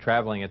like just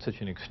traveling at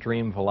such an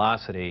extreme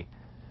velocity,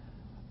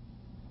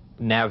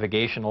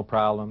 navigational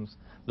problems,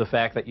 the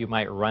fact that you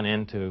might run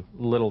into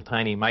little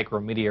tiny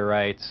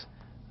micrometeorites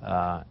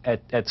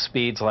at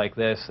speeds like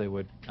this. They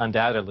would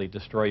undoubtedly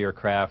destroy your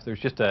craft. There's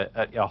just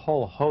a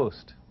whole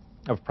host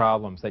of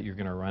problems that you're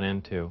going to run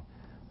into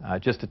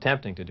just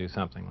attempting to do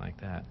something like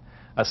that.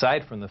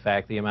 Aside from the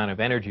fact the amount of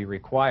energy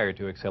required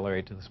to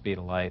accelerate to the speed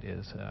of light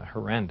is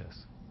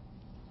horrendous.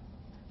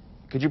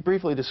 Could you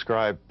briefly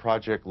describe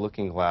Project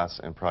Looking Glass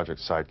and Project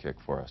Sidekick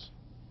for us?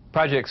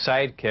 Project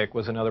Sidekick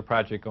was another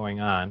project going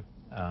on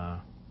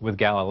with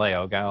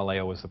Galileo.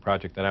 Galileo was the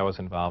project that I was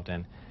involved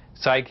in.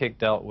 Sidekick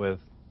dealt with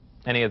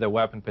any of the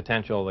weapon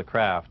potential of the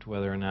craft,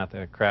 whether or not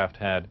the craft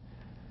had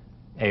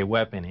a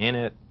weapon in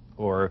it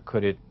or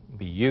could it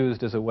be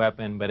used as a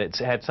weapon, but it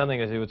had something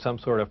to do with some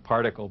sort of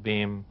particle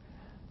beam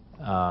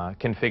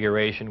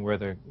configuration where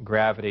the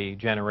gravity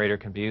generator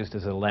can be used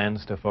as a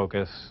lens to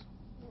focus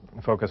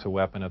a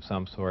weapon of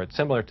some sort,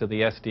 similar to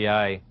the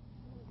SDI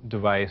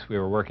device we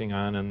were working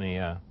on in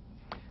the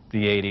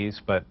 80s,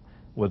 but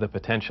with the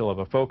potential of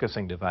a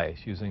focusing device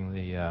using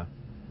the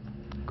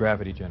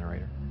gravity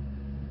generator.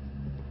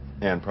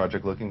 And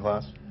Project Looking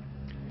Glass?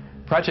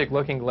 Project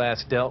Looking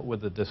Glass dealt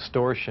with the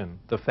distortion,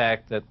 the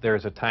fact that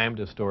there's a time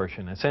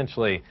distortion,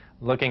 essentially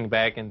looking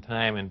back in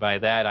time, and by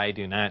that I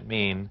do not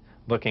mean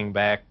looking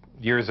back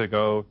years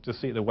ago to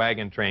see the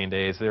wagon train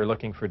days. They're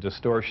looking for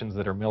distortions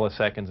that are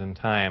milliseconds in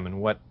time, and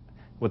what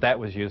that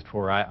was used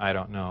for, I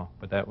don't know,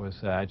 but that was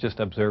just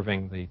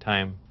observing the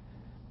time,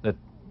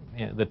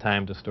 the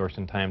time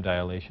distortion, time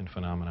dilation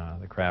phenomena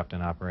of the craft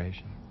in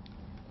operation.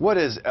 What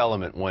is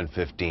element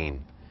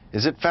 115?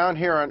 Is it found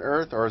here on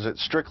Earth, or is it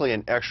strictly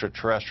an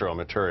extraterrestrial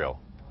material?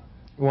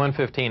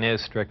 115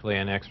 is strictly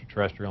an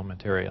extraterrestrial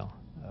material.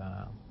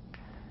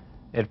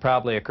 It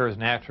probably occurs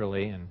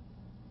naturally in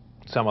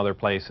some other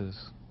places,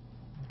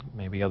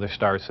 maybe other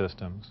star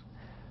systems.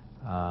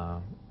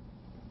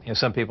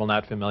 Some people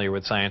not familiar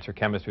with science or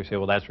chemistry say,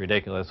 well, that's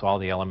ridiculous, all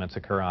the elements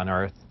occur on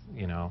Earth,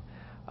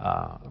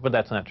 but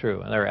that's not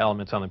true. There are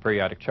elements on the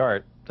periodic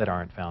chart that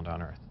aren't found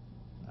on Earth.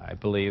 I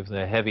believe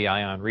the Heavy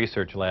Ion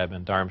Research Lab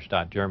in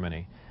Darmstadt,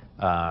 Germany,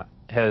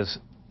 has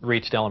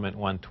reached element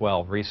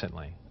 112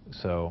 recently.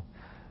 So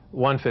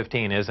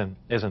 115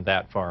 isn't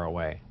that far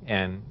away.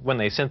 And when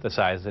they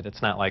synthesize it,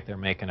 it's not like they're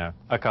making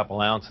a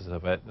couple ounces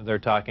of it. They're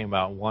talking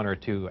about 1 or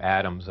 2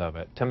 atoms of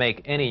it. To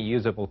make any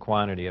usable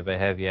quantity of a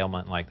heavy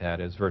element like that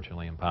is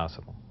virtually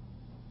impossible.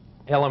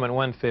 Element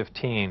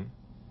 115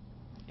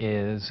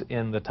 is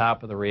in the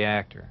top of the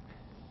reactor.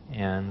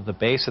 And the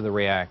base of the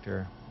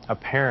reactor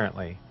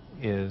apparently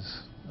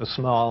is a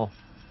small,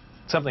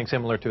 something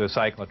similar to a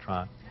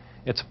cyclotron.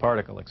 It's a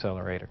particle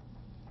accelerator.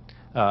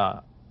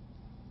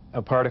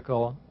 A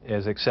particle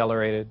is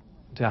accelerated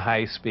to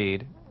high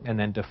speed and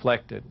then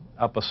deflected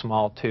up a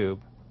small tube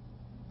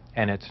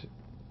and it's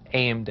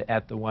aimed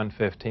at the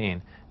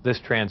 115. This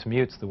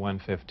transmutes the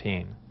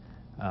 115,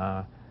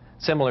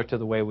 similar to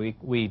the way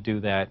we do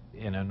that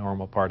in a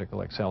normal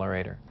particle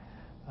accelerator.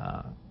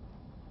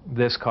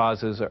 This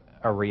causes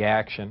a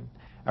reaction,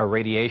 a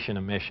radiation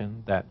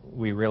emission that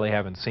we really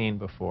haven't seen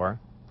before.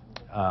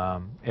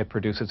 It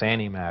produces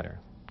antimatter.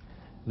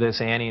 This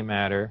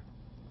antimatter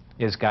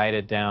is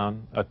guided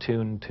down a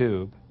tuned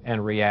tube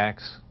and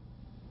reacts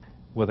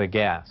with a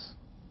gas.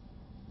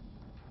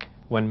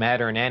 When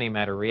matter and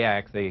antimatter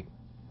react, they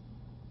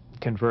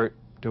convert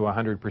to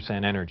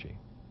 100% energy.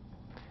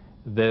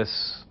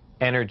 This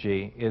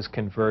energy is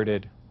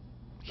converted,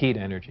 heat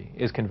energy,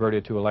 is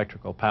converted to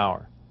electrical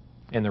power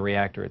in the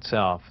reactor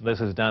itself. This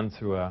is done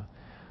through a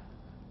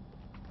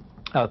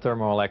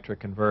thermoelectric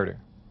converter.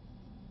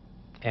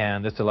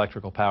 And this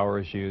electrical power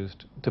is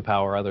used to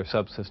power other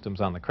subsystems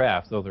on the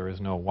craft, though there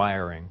is no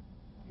wiring,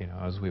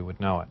 as we would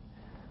know it.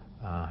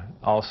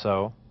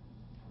 Also,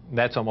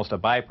 that's almost a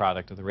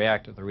byproduct of the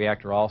reactor. The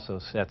reactor also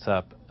sets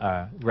up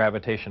a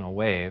gravitational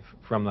wave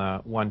from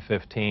the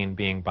 115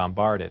 being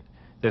bombarded.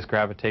 This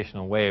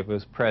gravitational wave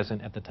was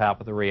present at the top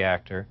of the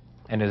reactor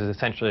and is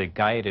essentially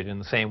guided in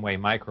the same way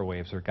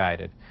microwaves are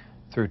guided,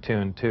 through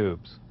tuned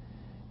tubes.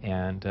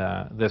 And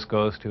this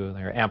goes to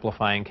their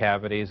amplifying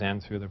cavities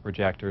and through the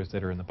projectors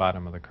that are in the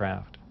bottom of the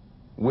craft.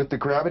 With the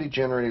gravity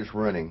generators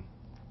running,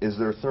 is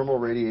there thermal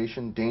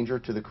radiation danger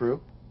to the crew?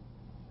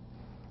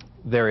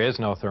 There is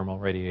no thermal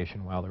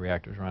radiation while the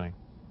reactor is running.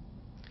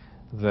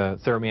 The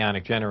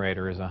thermionic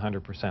generator is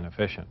 100%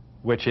 efficient,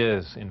 which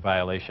is in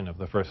violation of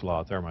the first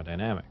law of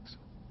thermodynamics.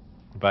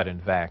 But in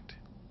fact,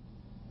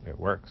 it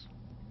works.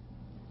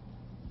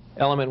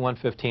 Element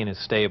 115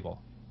 is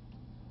stable.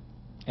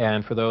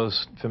 And for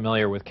those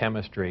familiar with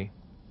chemistry,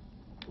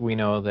 we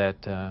know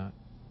that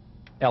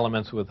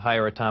elements with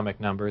higher atomic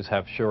numbers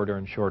have shorter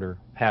and shorter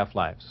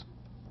half-lives.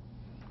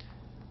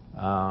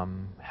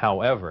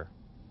 However,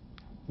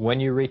 when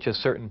you reach a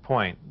certain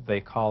point, they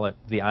call it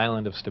the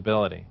island of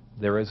stability.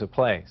 There is a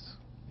place,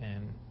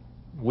 and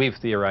we've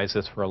theorized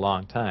this for a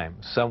long time,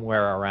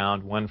 somewhere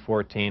around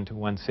 114 to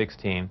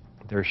 116,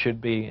 there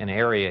should be an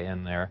area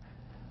in there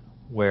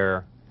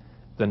where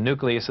the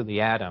nucleus of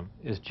the atom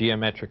is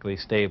geometrically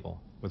stable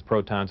with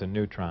protons and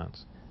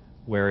neutrons,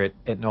 where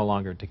it no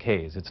longer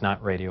decays. It's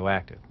not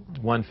radioactive.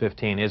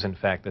 115 is, in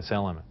fact, this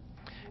element.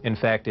 In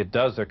fact, it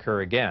does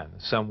occur again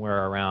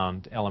somewhere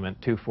around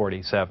element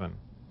 247.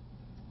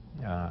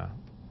 Of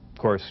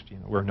course,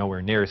 we're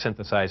nowhere near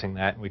synthesizing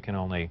that. We can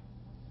only,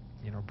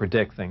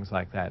 predict things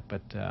like that.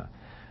 But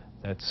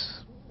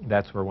that's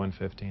where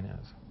 115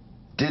 is.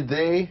 Did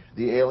the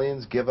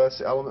aliens, give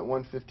us element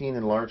 115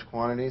 in large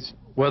quantities?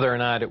 Whether or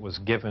not it was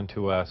given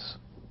to us,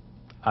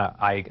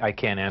 I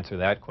can't answer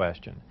that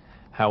question.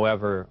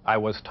 However, I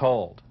was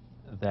told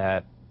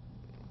that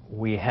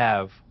we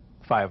have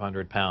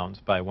 500 pounds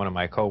by one of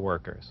my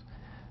co-workers.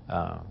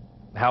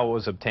 How it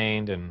was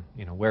obtained and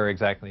where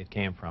exactly it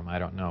came from, I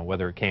don't know.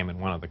 Whether it came in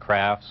one of the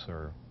crafts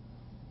or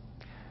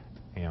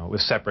it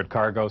was separate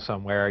cargo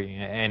somewhere,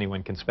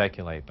 anyone can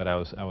speculate. But I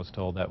was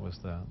told that was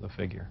the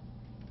figure.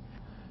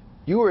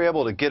 You were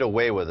able to get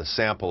away with a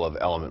sample of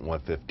element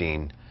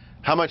 115.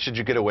 How much did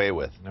you get away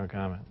with? No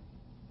comment.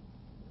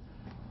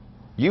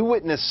 You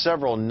witnessed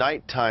several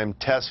nighttime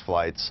test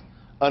flights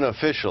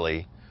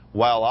unofficially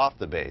while off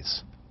the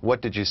base.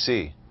 What did you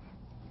see?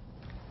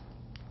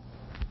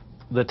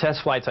 The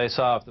test flights I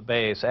saw off the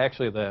base,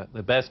 actually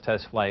the best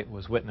test flight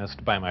was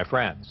witnessed by my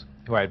friends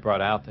who I had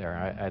brought out there.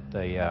 At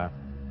the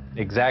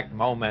exact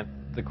moment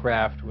the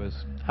craft was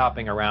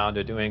hopping around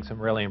and doing some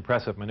really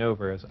impressive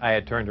maneuvers, I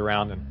had turned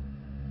around and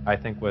I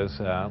think was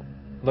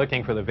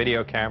looking for the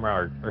video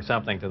camera or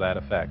something to that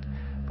effect.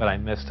 But I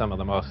missed some of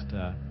the most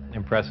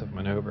impressive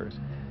maneuvers.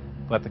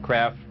 But the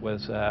craft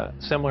was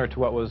similar to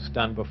what was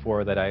done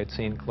before that I had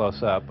seen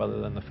close up,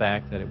 other than the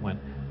fact that it went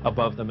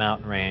above the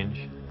mountain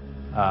range,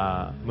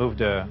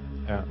 moved a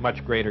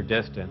much greater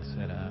distance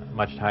at a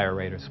much higher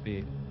rate of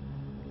speed.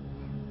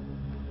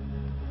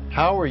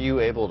 How were you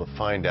able to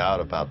find out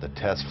about the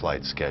test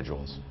flight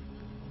schedules?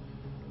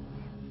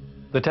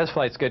 The test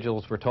flight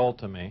schedules were told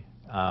to me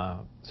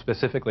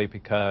specifically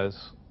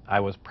because I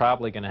was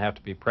probably going to have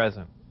to be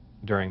present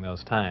during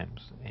those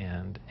times.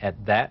 And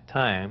at that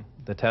time,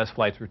 the test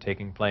flights were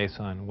taking place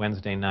on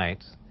Wednesday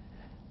nights.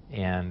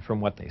 And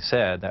from what they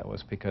said, that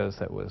was because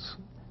that was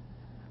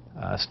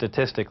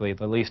statistically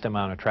the least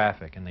amount of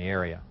traffic in the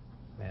area.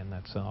 And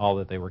that's all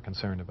that they were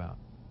concerned about.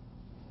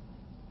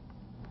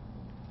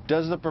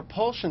 Does the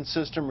propulsion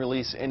system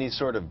release any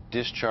sort of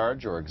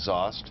discharge or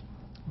exhaust?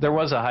 There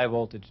was a high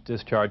voltage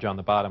discharge on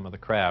the bottom of the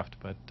craft,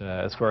 but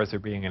as far as there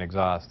being an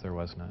exhaust, there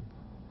was none.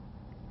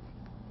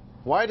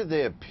 Why do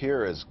they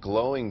appear as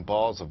glowing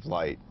balls of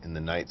light in the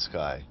night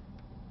sky?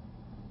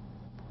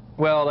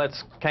 Well,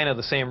 that's kind of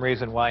the same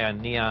reason why a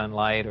neon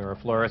light or a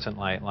fluorescent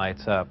light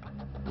lights up.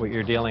 What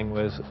you're dealing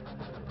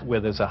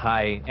with is a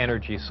high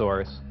energy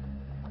source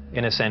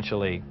in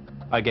essentially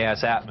a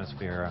gas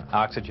atmosphere,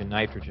 oxygen,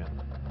 nitrogen.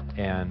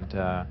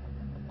 And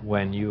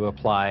when you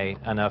apply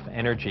enough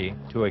energy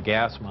to a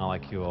gas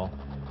molecule,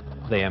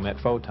 they emit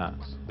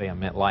photons. They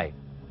emit light.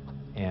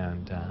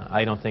 And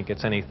I don't think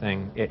it's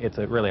anything, it's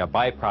really a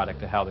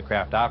byproduct of how the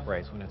craft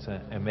operates. When it's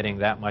emitting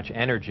that much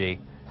energy,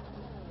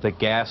 the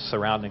gas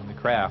surrounding the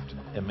craft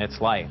emits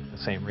light, the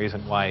same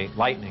reason why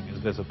lightning is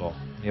visible.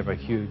 You have a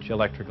huge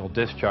electrical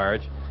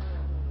discharge,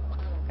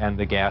 and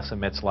the gas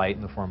emits light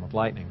in the form of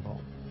lightning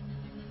bolt.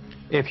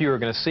 If you were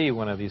going to see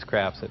one of these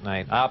crafts at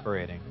night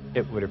operating,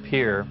 it would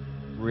appear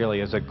really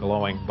as a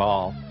glowing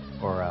ball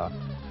or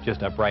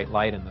just a bright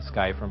light in the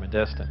sky from a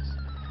distance.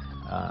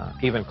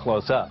 Even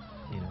close up,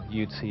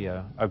 you'd see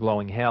a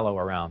glowing halo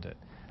around it.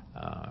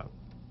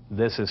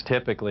 This is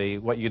typically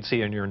what you'd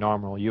see in your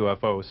normal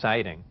UFO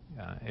sighting,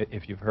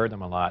 if you've heard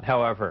them a lot.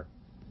 However,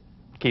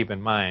 keep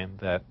in mind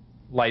that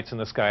lights in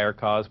the sky are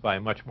caused by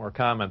much more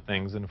common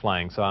things than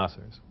flying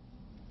saucers.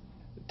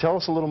 Tell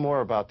us a little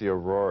more about the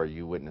aurora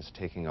you witnessed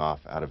taking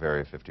off out of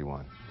Area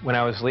 51. When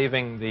I was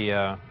leaving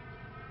the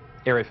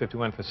Area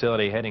 51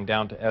 facility heading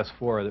down to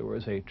S4, there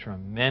was a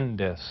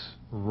tremendous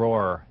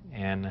roar,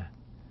 and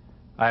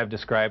I have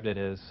described it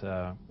as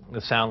the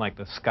sound like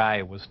the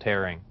sky was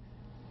tearing.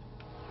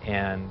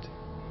 And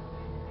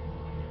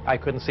I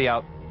couldn't see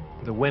out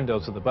the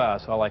windows of the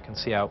bus. All I can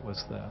see out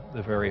was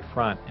the very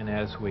front. And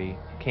as we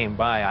came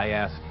by, I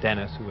asked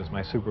Dennis, who was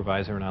my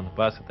supervisor and on the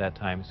bus at that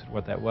time, he said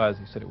what that was.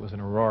 He said it was an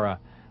Aurora,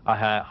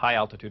 a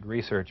high-altitude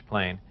research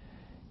plane.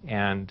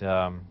 And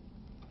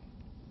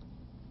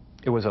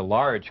it was a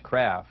large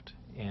craft,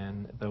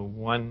 and the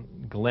one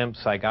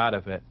glimpse I got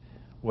of it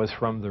was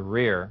from the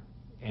rear,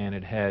 and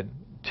it had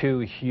two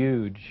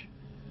huge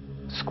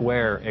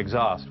square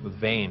exhausts with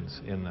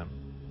vanes in them.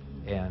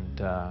 And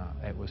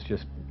it was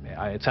just,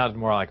 it sounded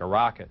more like a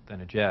rocket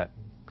than a jet.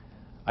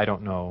 I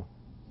don't know.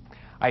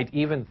 I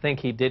even think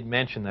he did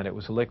mention that it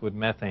was liquid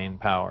methane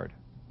powered,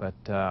 but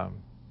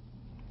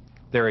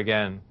there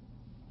again,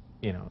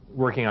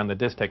 working on the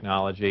disk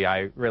technology,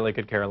 I really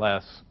could care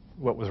less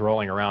what was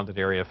rolling around at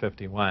Area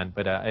 51,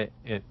 but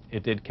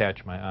it did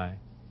catch my eye.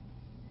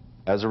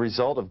 As a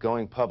result of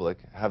going public,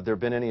 have there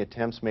been any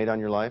attempts made on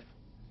your life?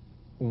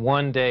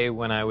 One day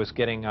when I was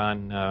getting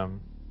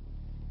on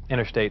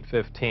Interstate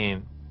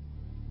 15,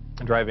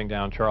 driving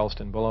down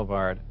Charleston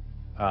Boulevard,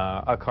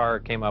 a car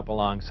came up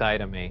alongside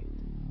of me,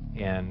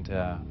 and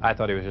I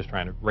thought he was just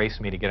trying to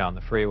race me to get on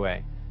the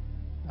freeway.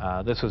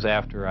 This was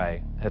after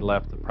I had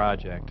left the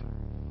project.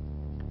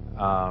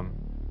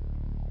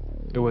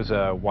 It was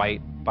a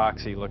white,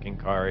 boxy-looking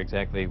car.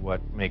 Exactly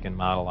what make and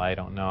model, I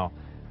don't know.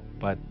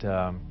 But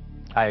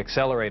I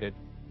accelerated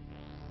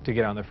to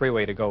get on the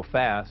freeway to go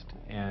fast,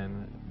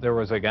 and there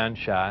was a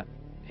gunshot,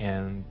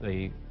 and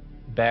the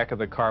back of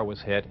the car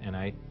was hit, and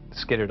I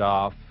skidded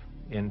off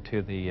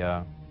into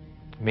the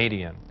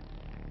median.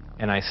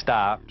 And I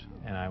stopped,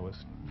 and I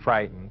was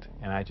frightened,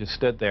 and I just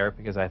stood there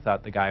because I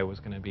thought the guy was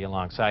going to be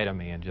alongside of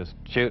me and just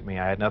shoot me.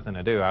 I had nothing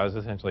to do. I was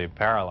essentially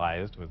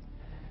paralyzed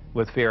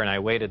with fear, and I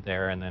waited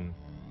there, and then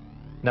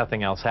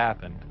nothing else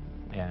happened.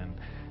 And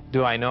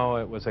do I know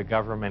it was a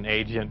government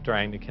agent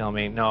trying to kill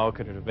me? No.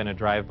 Could it have been a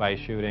drive-by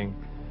shooting?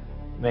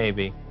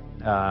 Maybe.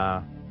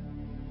 So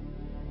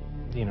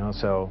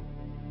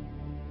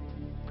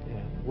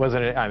it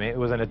wasn't. It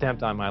was an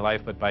attempt on my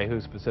life, but by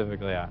who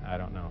specifically, I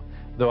don't know.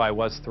 Though I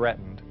was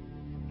threatened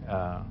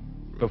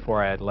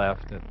before I had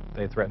left, that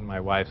they threatened my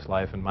wife's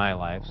life and my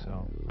life,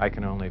 so I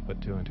can only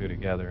put two and two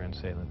together and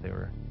say that they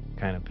were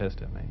kind of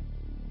pissed at me.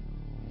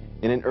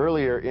 In an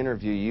earlier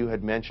interview, you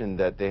had mentioned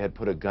that they had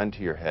put a gun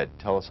to your head.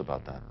 Tell us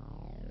about that.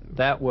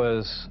 That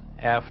was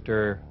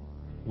after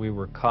we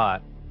were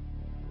caught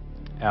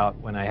out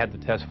when I had the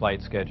test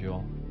flight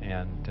schedule,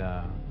 and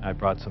I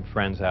brought some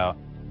friends out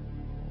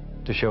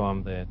to show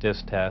them the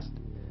disc test.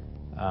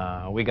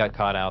 We got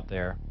caught out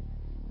there,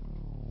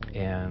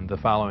 and the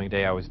following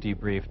day I was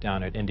debriefed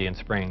down at Indian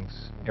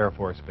Springs Air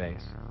Force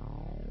Base.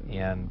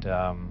 And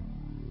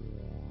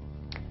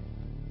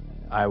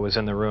I was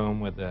in the room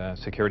with the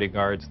security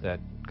guards that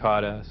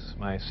caught us,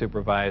 my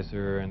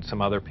supervisor and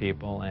some other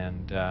people,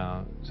 and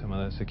some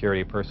of the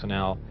security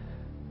personnel.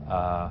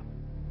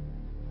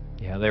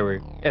 Yeah, they were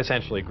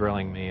essentially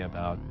grilling me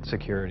about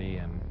security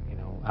and,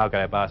 how could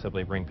I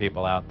possibly bring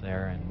people out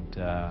there, and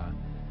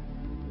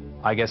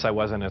I guess I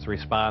wasn't as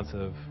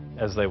responsive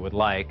as they would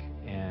like,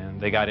 and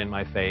they got in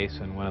my face,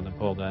 and one of them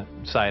pulled a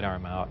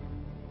sidearm out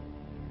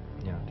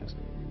and, just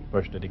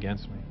pushed it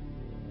against me.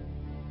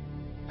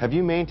 Have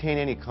you maintained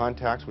any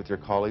contacts with your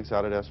colleagues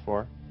out at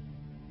S4?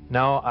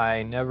 No,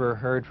 I never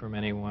heard from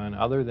anyone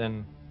other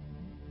than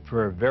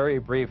for a very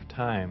brief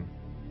time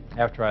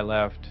after I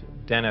left.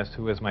 Dennis,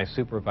 who was my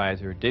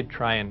supervisor, did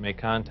try and make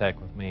contact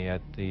with me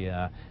at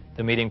the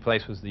meeting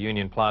place was the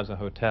Union Plaza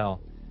Hotel,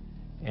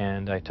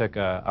 and I took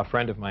a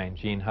friend of mine,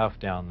 Gene Huff,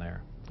 down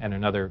there, and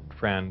another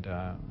friend,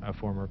 a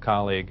former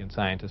colleague and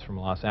scientist from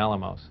Los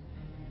Alamos,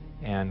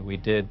 and we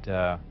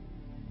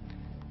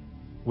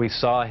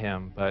saw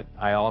him, but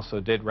I also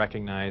did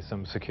recognize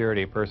some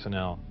security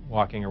personnel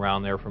walking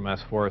around there from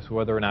S4, so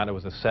whether or not it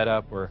was a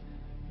setup or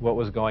what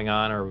was going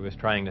on or he was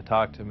trying to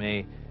talk to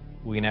me,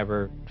 we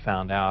never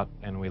found out,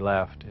 and we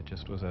left. It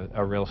just was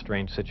a real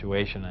strange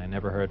situation. I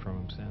never heard from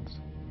him since.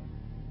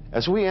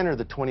 As we enter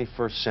the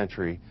 21st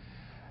century,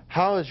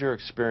 how has your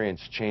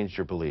experience changed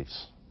your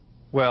beliefs?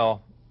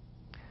 Well,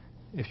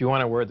 if you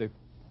want to word the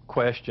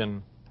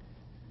question,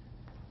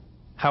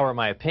 how are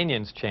my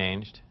opinions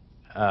changed,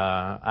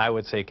 I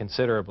would say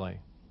considerably.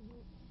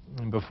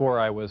 Before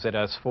I was at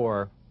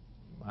S4,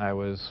 I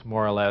was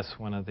more or less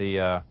one of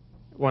the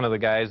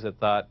guys that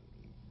thought,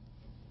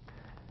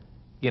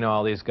 you know,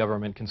 all these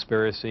government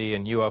conspiracy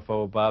and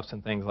UFO buffs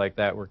and things like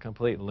that were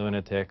complete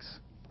lunatics.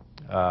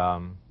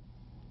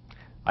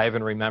 I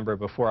even remember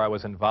before I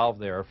was involved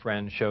there, a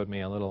friend showed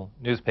me a little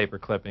newspaper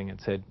clipping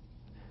and said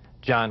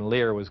John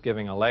Lear was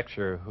giving a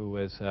lecture who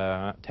was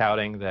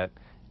touting that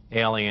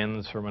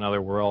aliens from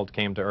another world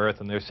came to Earth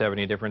and there's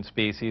 70 different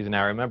species. And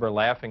I remember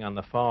laughing on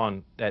the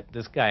phone that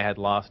this guy had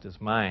lost his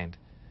mind.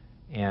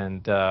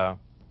 And I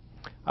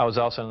was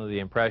also under the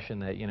impression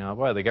that, you know,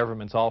 boy, the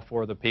government's all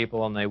for the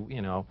people and they,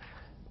 you know,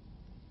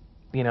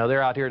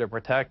 they're out here to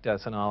protect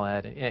us and all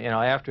that. You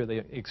know, after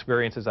the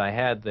experiences I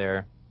had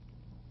there,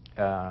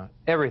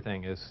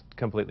 everything is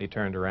completely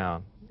turned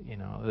around. You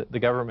know, the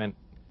government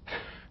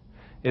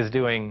is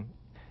doing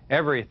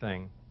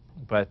everything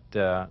but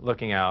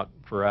looking out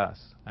for us.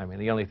 I mean,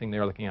 the only thing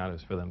they're looking out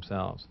is for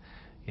themselves.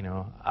 You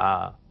know,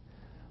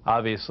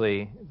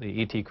 obviously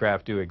the ET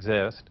craft do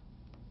exist.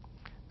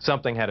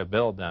 Something had to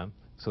build them,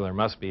 so there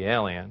must be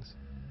aliens.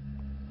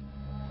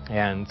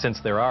 And since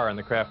there are and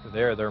the craft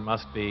are there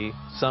must be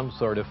some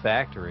sort of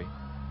factory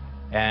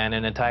and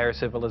an entire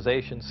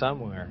civilization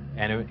somewhere.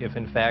 And if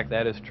in fact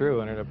that is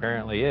true, and it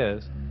apparently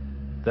is,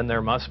 then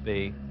there must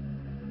be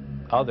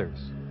others.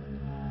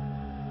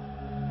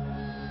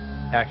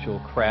 Actual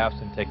crafts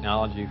and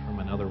technology from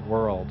another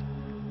world.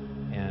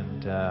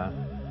 And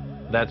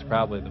that's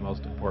probably the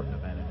most important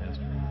event in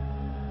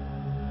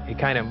history. It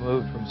kind of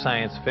moved from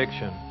science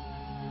fiction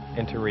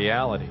into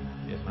reality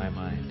in my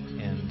mind.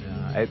 And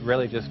it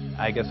really just,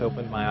 I guess,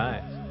 opened my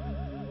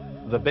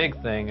eyes. The big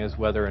thing is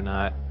whether or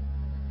not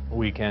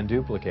we can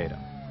duplicate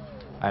them.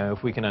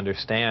 If we can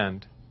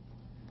understand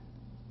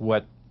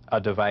what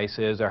a device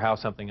is or how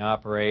something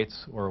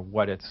operates or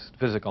what its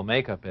physical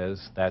makeup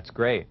is, that's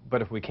great.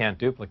 But if we can't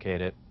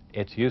duplicate it,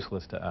 it's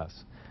useless to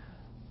us.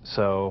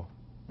 So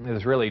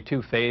there's really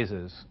two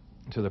phases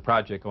to the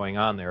project going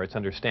on there. It's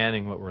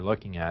understanding what we're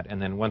looking at,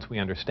 and then once we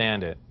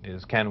understand it,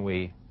 is can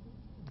we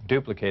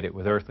duplicate it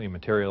with earthly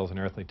materials and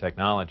earthly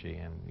technology?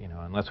 And, you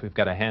know, unless we've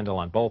got a handle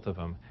on both of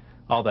them,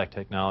 all that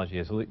technology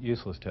is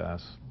useless to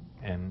us.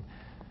 And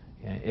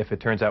if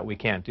it turns out we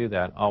can't do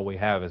that, all we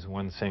have is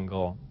one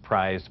single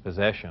prized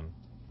possession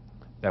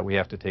that we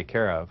have to take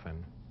care of,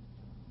 and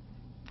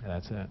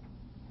that's it.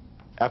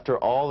 After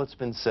all that's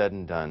been said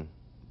and done,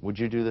 would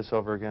you do this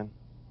over again?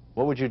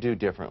 What would you do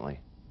differently?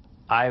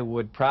 I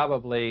would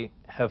probably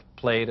have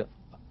played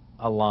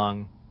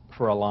along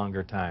for a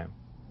longer time.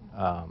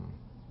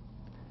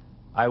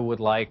 I would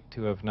like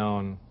to have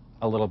known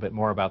a little bit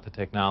more about the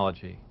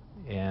technology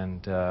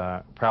and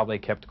probably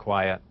kept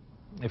quiet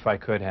if I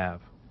could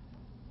have.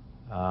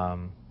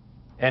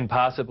 And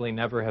possibly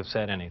never have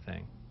said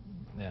anything.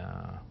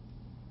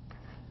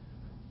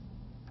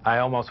 I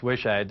almost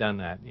wish I had done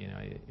that. You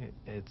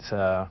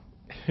know,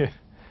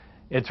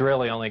 it's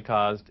really only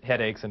caused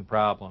headaches and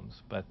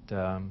problems. But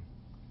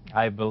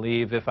I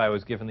believe if I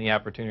was given the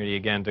opportunity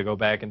again to go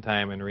back in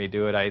time and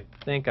redo it, I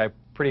think I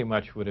pretty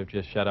much would have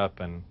just shut up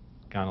and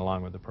gone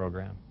along with the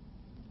program.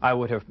 I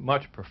would have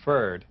much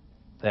preferred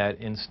that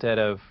instead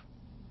of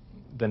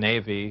the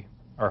Navy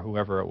or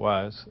whoever it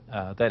was,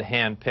 that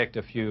hand-picked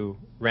a few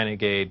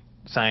renegade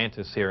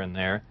scientists here and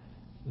there,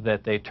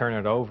 that they turn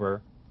it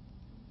over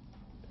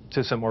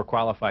to some more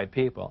qualified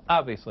people.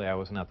 Obviously, I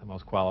was not the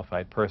most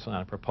qualified person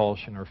on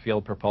propulsion or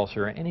field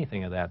propulsion or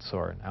anything of that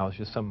sort. I was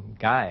just some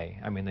guy.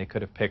 I mean, they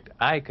could have picked,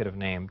 I could have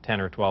named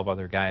 10 or 12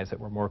 other guys that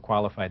were more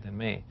qualified than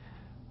me.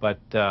 But,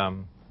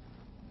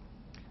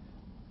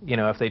 you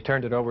know, if they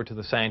turned it over to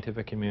the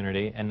scientific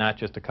community and not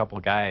just a couple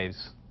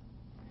guys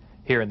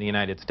here in the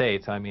United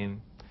States, I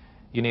mean,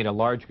 you need a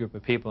large group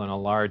of people in a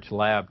large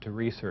lab to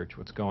research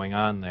what's going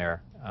on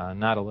there,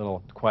 not a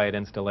little quiet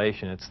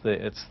installation. It's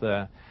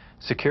the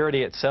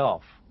security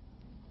itself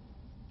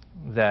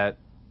that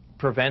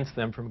prevents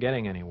them from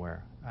getting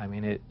anywhere. I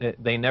mean,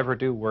 they never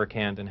do work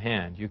hand in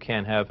hand. You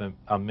can't have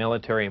a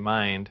military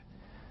mind.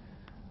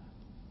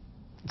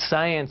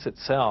 Science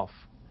itself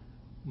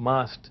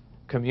must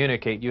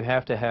communicate. You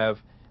have to have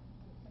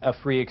a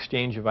free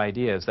exchange of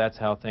ideas. That's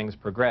how things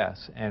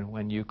progress. And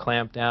when you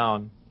clamp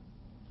down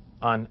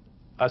on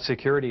a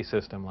security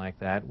system like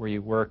that, where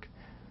you work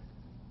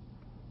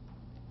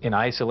in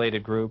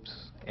isolated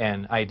groups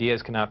and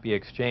ideas cannot be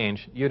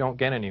exchanged, you don't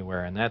get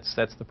anywhere, and that's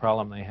the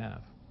problem they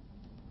have.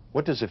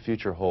 What does the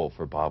future hold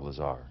for Bob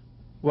Lazar?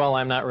 Well,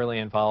 I'm not really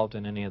involved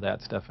in any of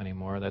that stuff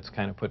anymore. That's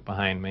kind of put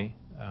behind me.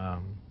 I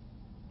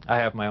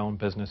have my own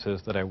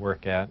businesses that I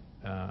work at,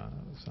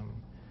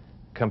 some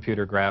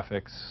computer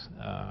graphics,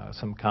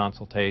 some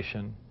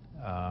consultation,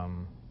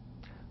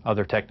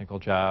 other technical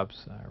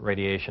jobs,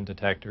 radiation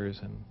detectors,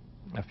 and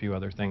a few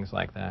other things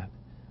like that.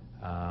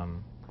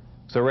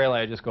 So really,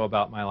 I just go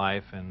about my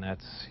life, and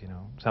that's, you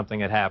know, something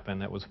that happened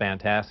that was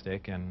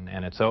fantastic, and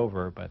it's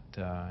over, but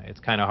it's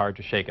kind of hard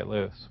to shake it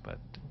loose, but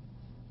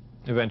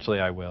eventually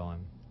I will,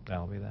 and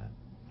that'll be that.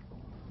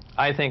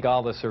 I think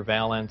all the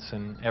surveillance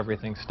and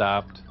everything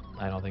stopped.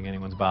 I don't think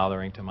anyone's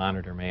bothering to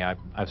monitor me.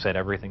 I've said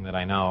everything that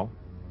I know.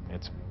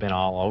 It's been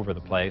all over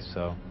the place,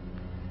 so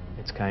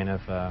it's kind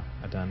of a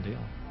done deal.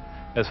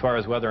 As far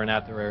as whether or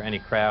not there are any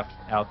craft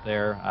out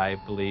there, I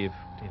believe,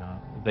 you know,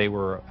 they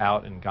were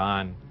out and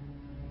gone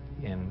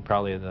in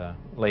probably the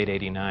late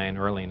 '89,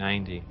 early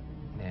 '90,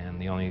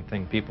 and the only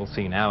thing people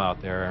see now out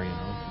there are, you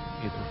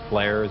know, either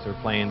flares or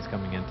planes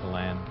coming into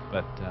land,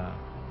 but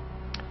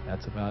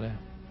that's about it.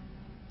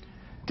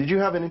 Did you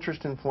have an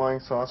interest in flying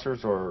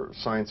saucers or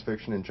science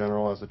fiction in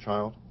general as a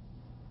child?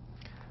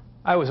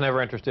 I was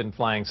never interested in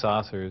flying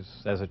saucers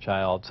as a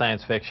child.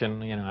 Science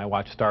fiction, you know, I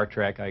watched Star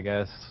Trek, I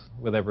guess,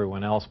 with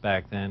everyone else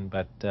back then,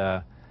 but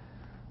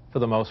for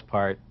the most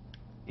part,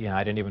 you know,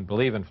 I didn't even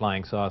believe in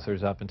flying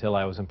saucers up until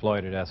I was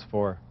employed at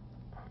S4.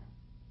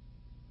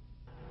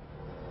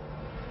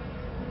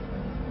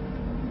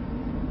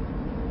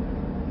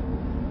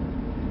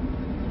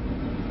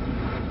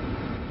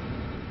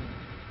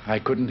 I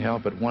couldn't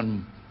help at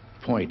one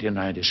point in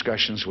my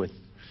discussions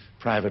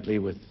privately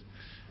with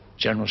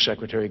General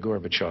Secretary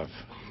Gorbachev,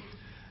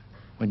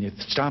 when you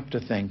stop to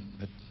think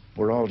that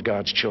we're all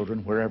God's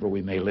children, wherever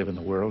we may live in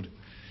the world,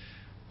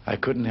 I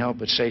couldn't help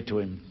but say to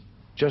him,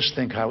 just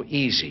think how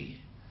easy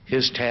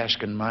his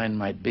task and mine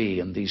might be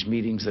in these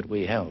meetings that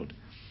we held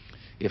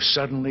if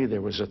suddenly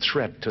there was a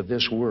threat to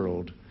this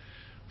world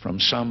from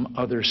some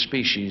other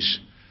species,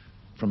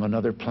 from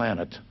another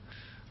planet,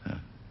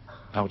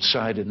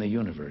 outside in the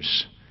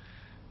universe.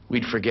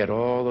 We'd forget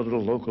all the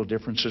little local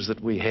differences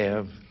that we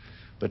have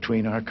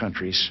between our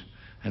countries,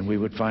 and we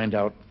would find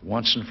out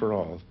once and for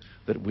all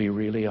that we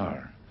really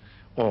are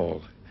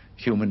all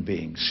human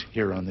beings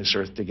here on this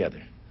earth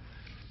together.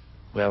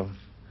 Well,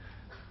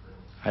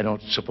 I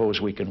don't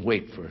suppose we can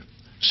wait for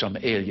some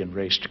alien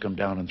race to come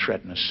down and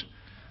threaten us,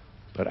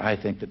 but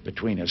I think that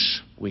between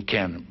us we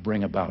can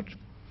bring about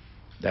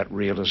that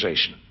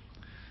realization.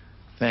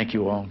 Thank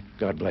you all.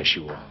 God bless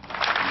you all.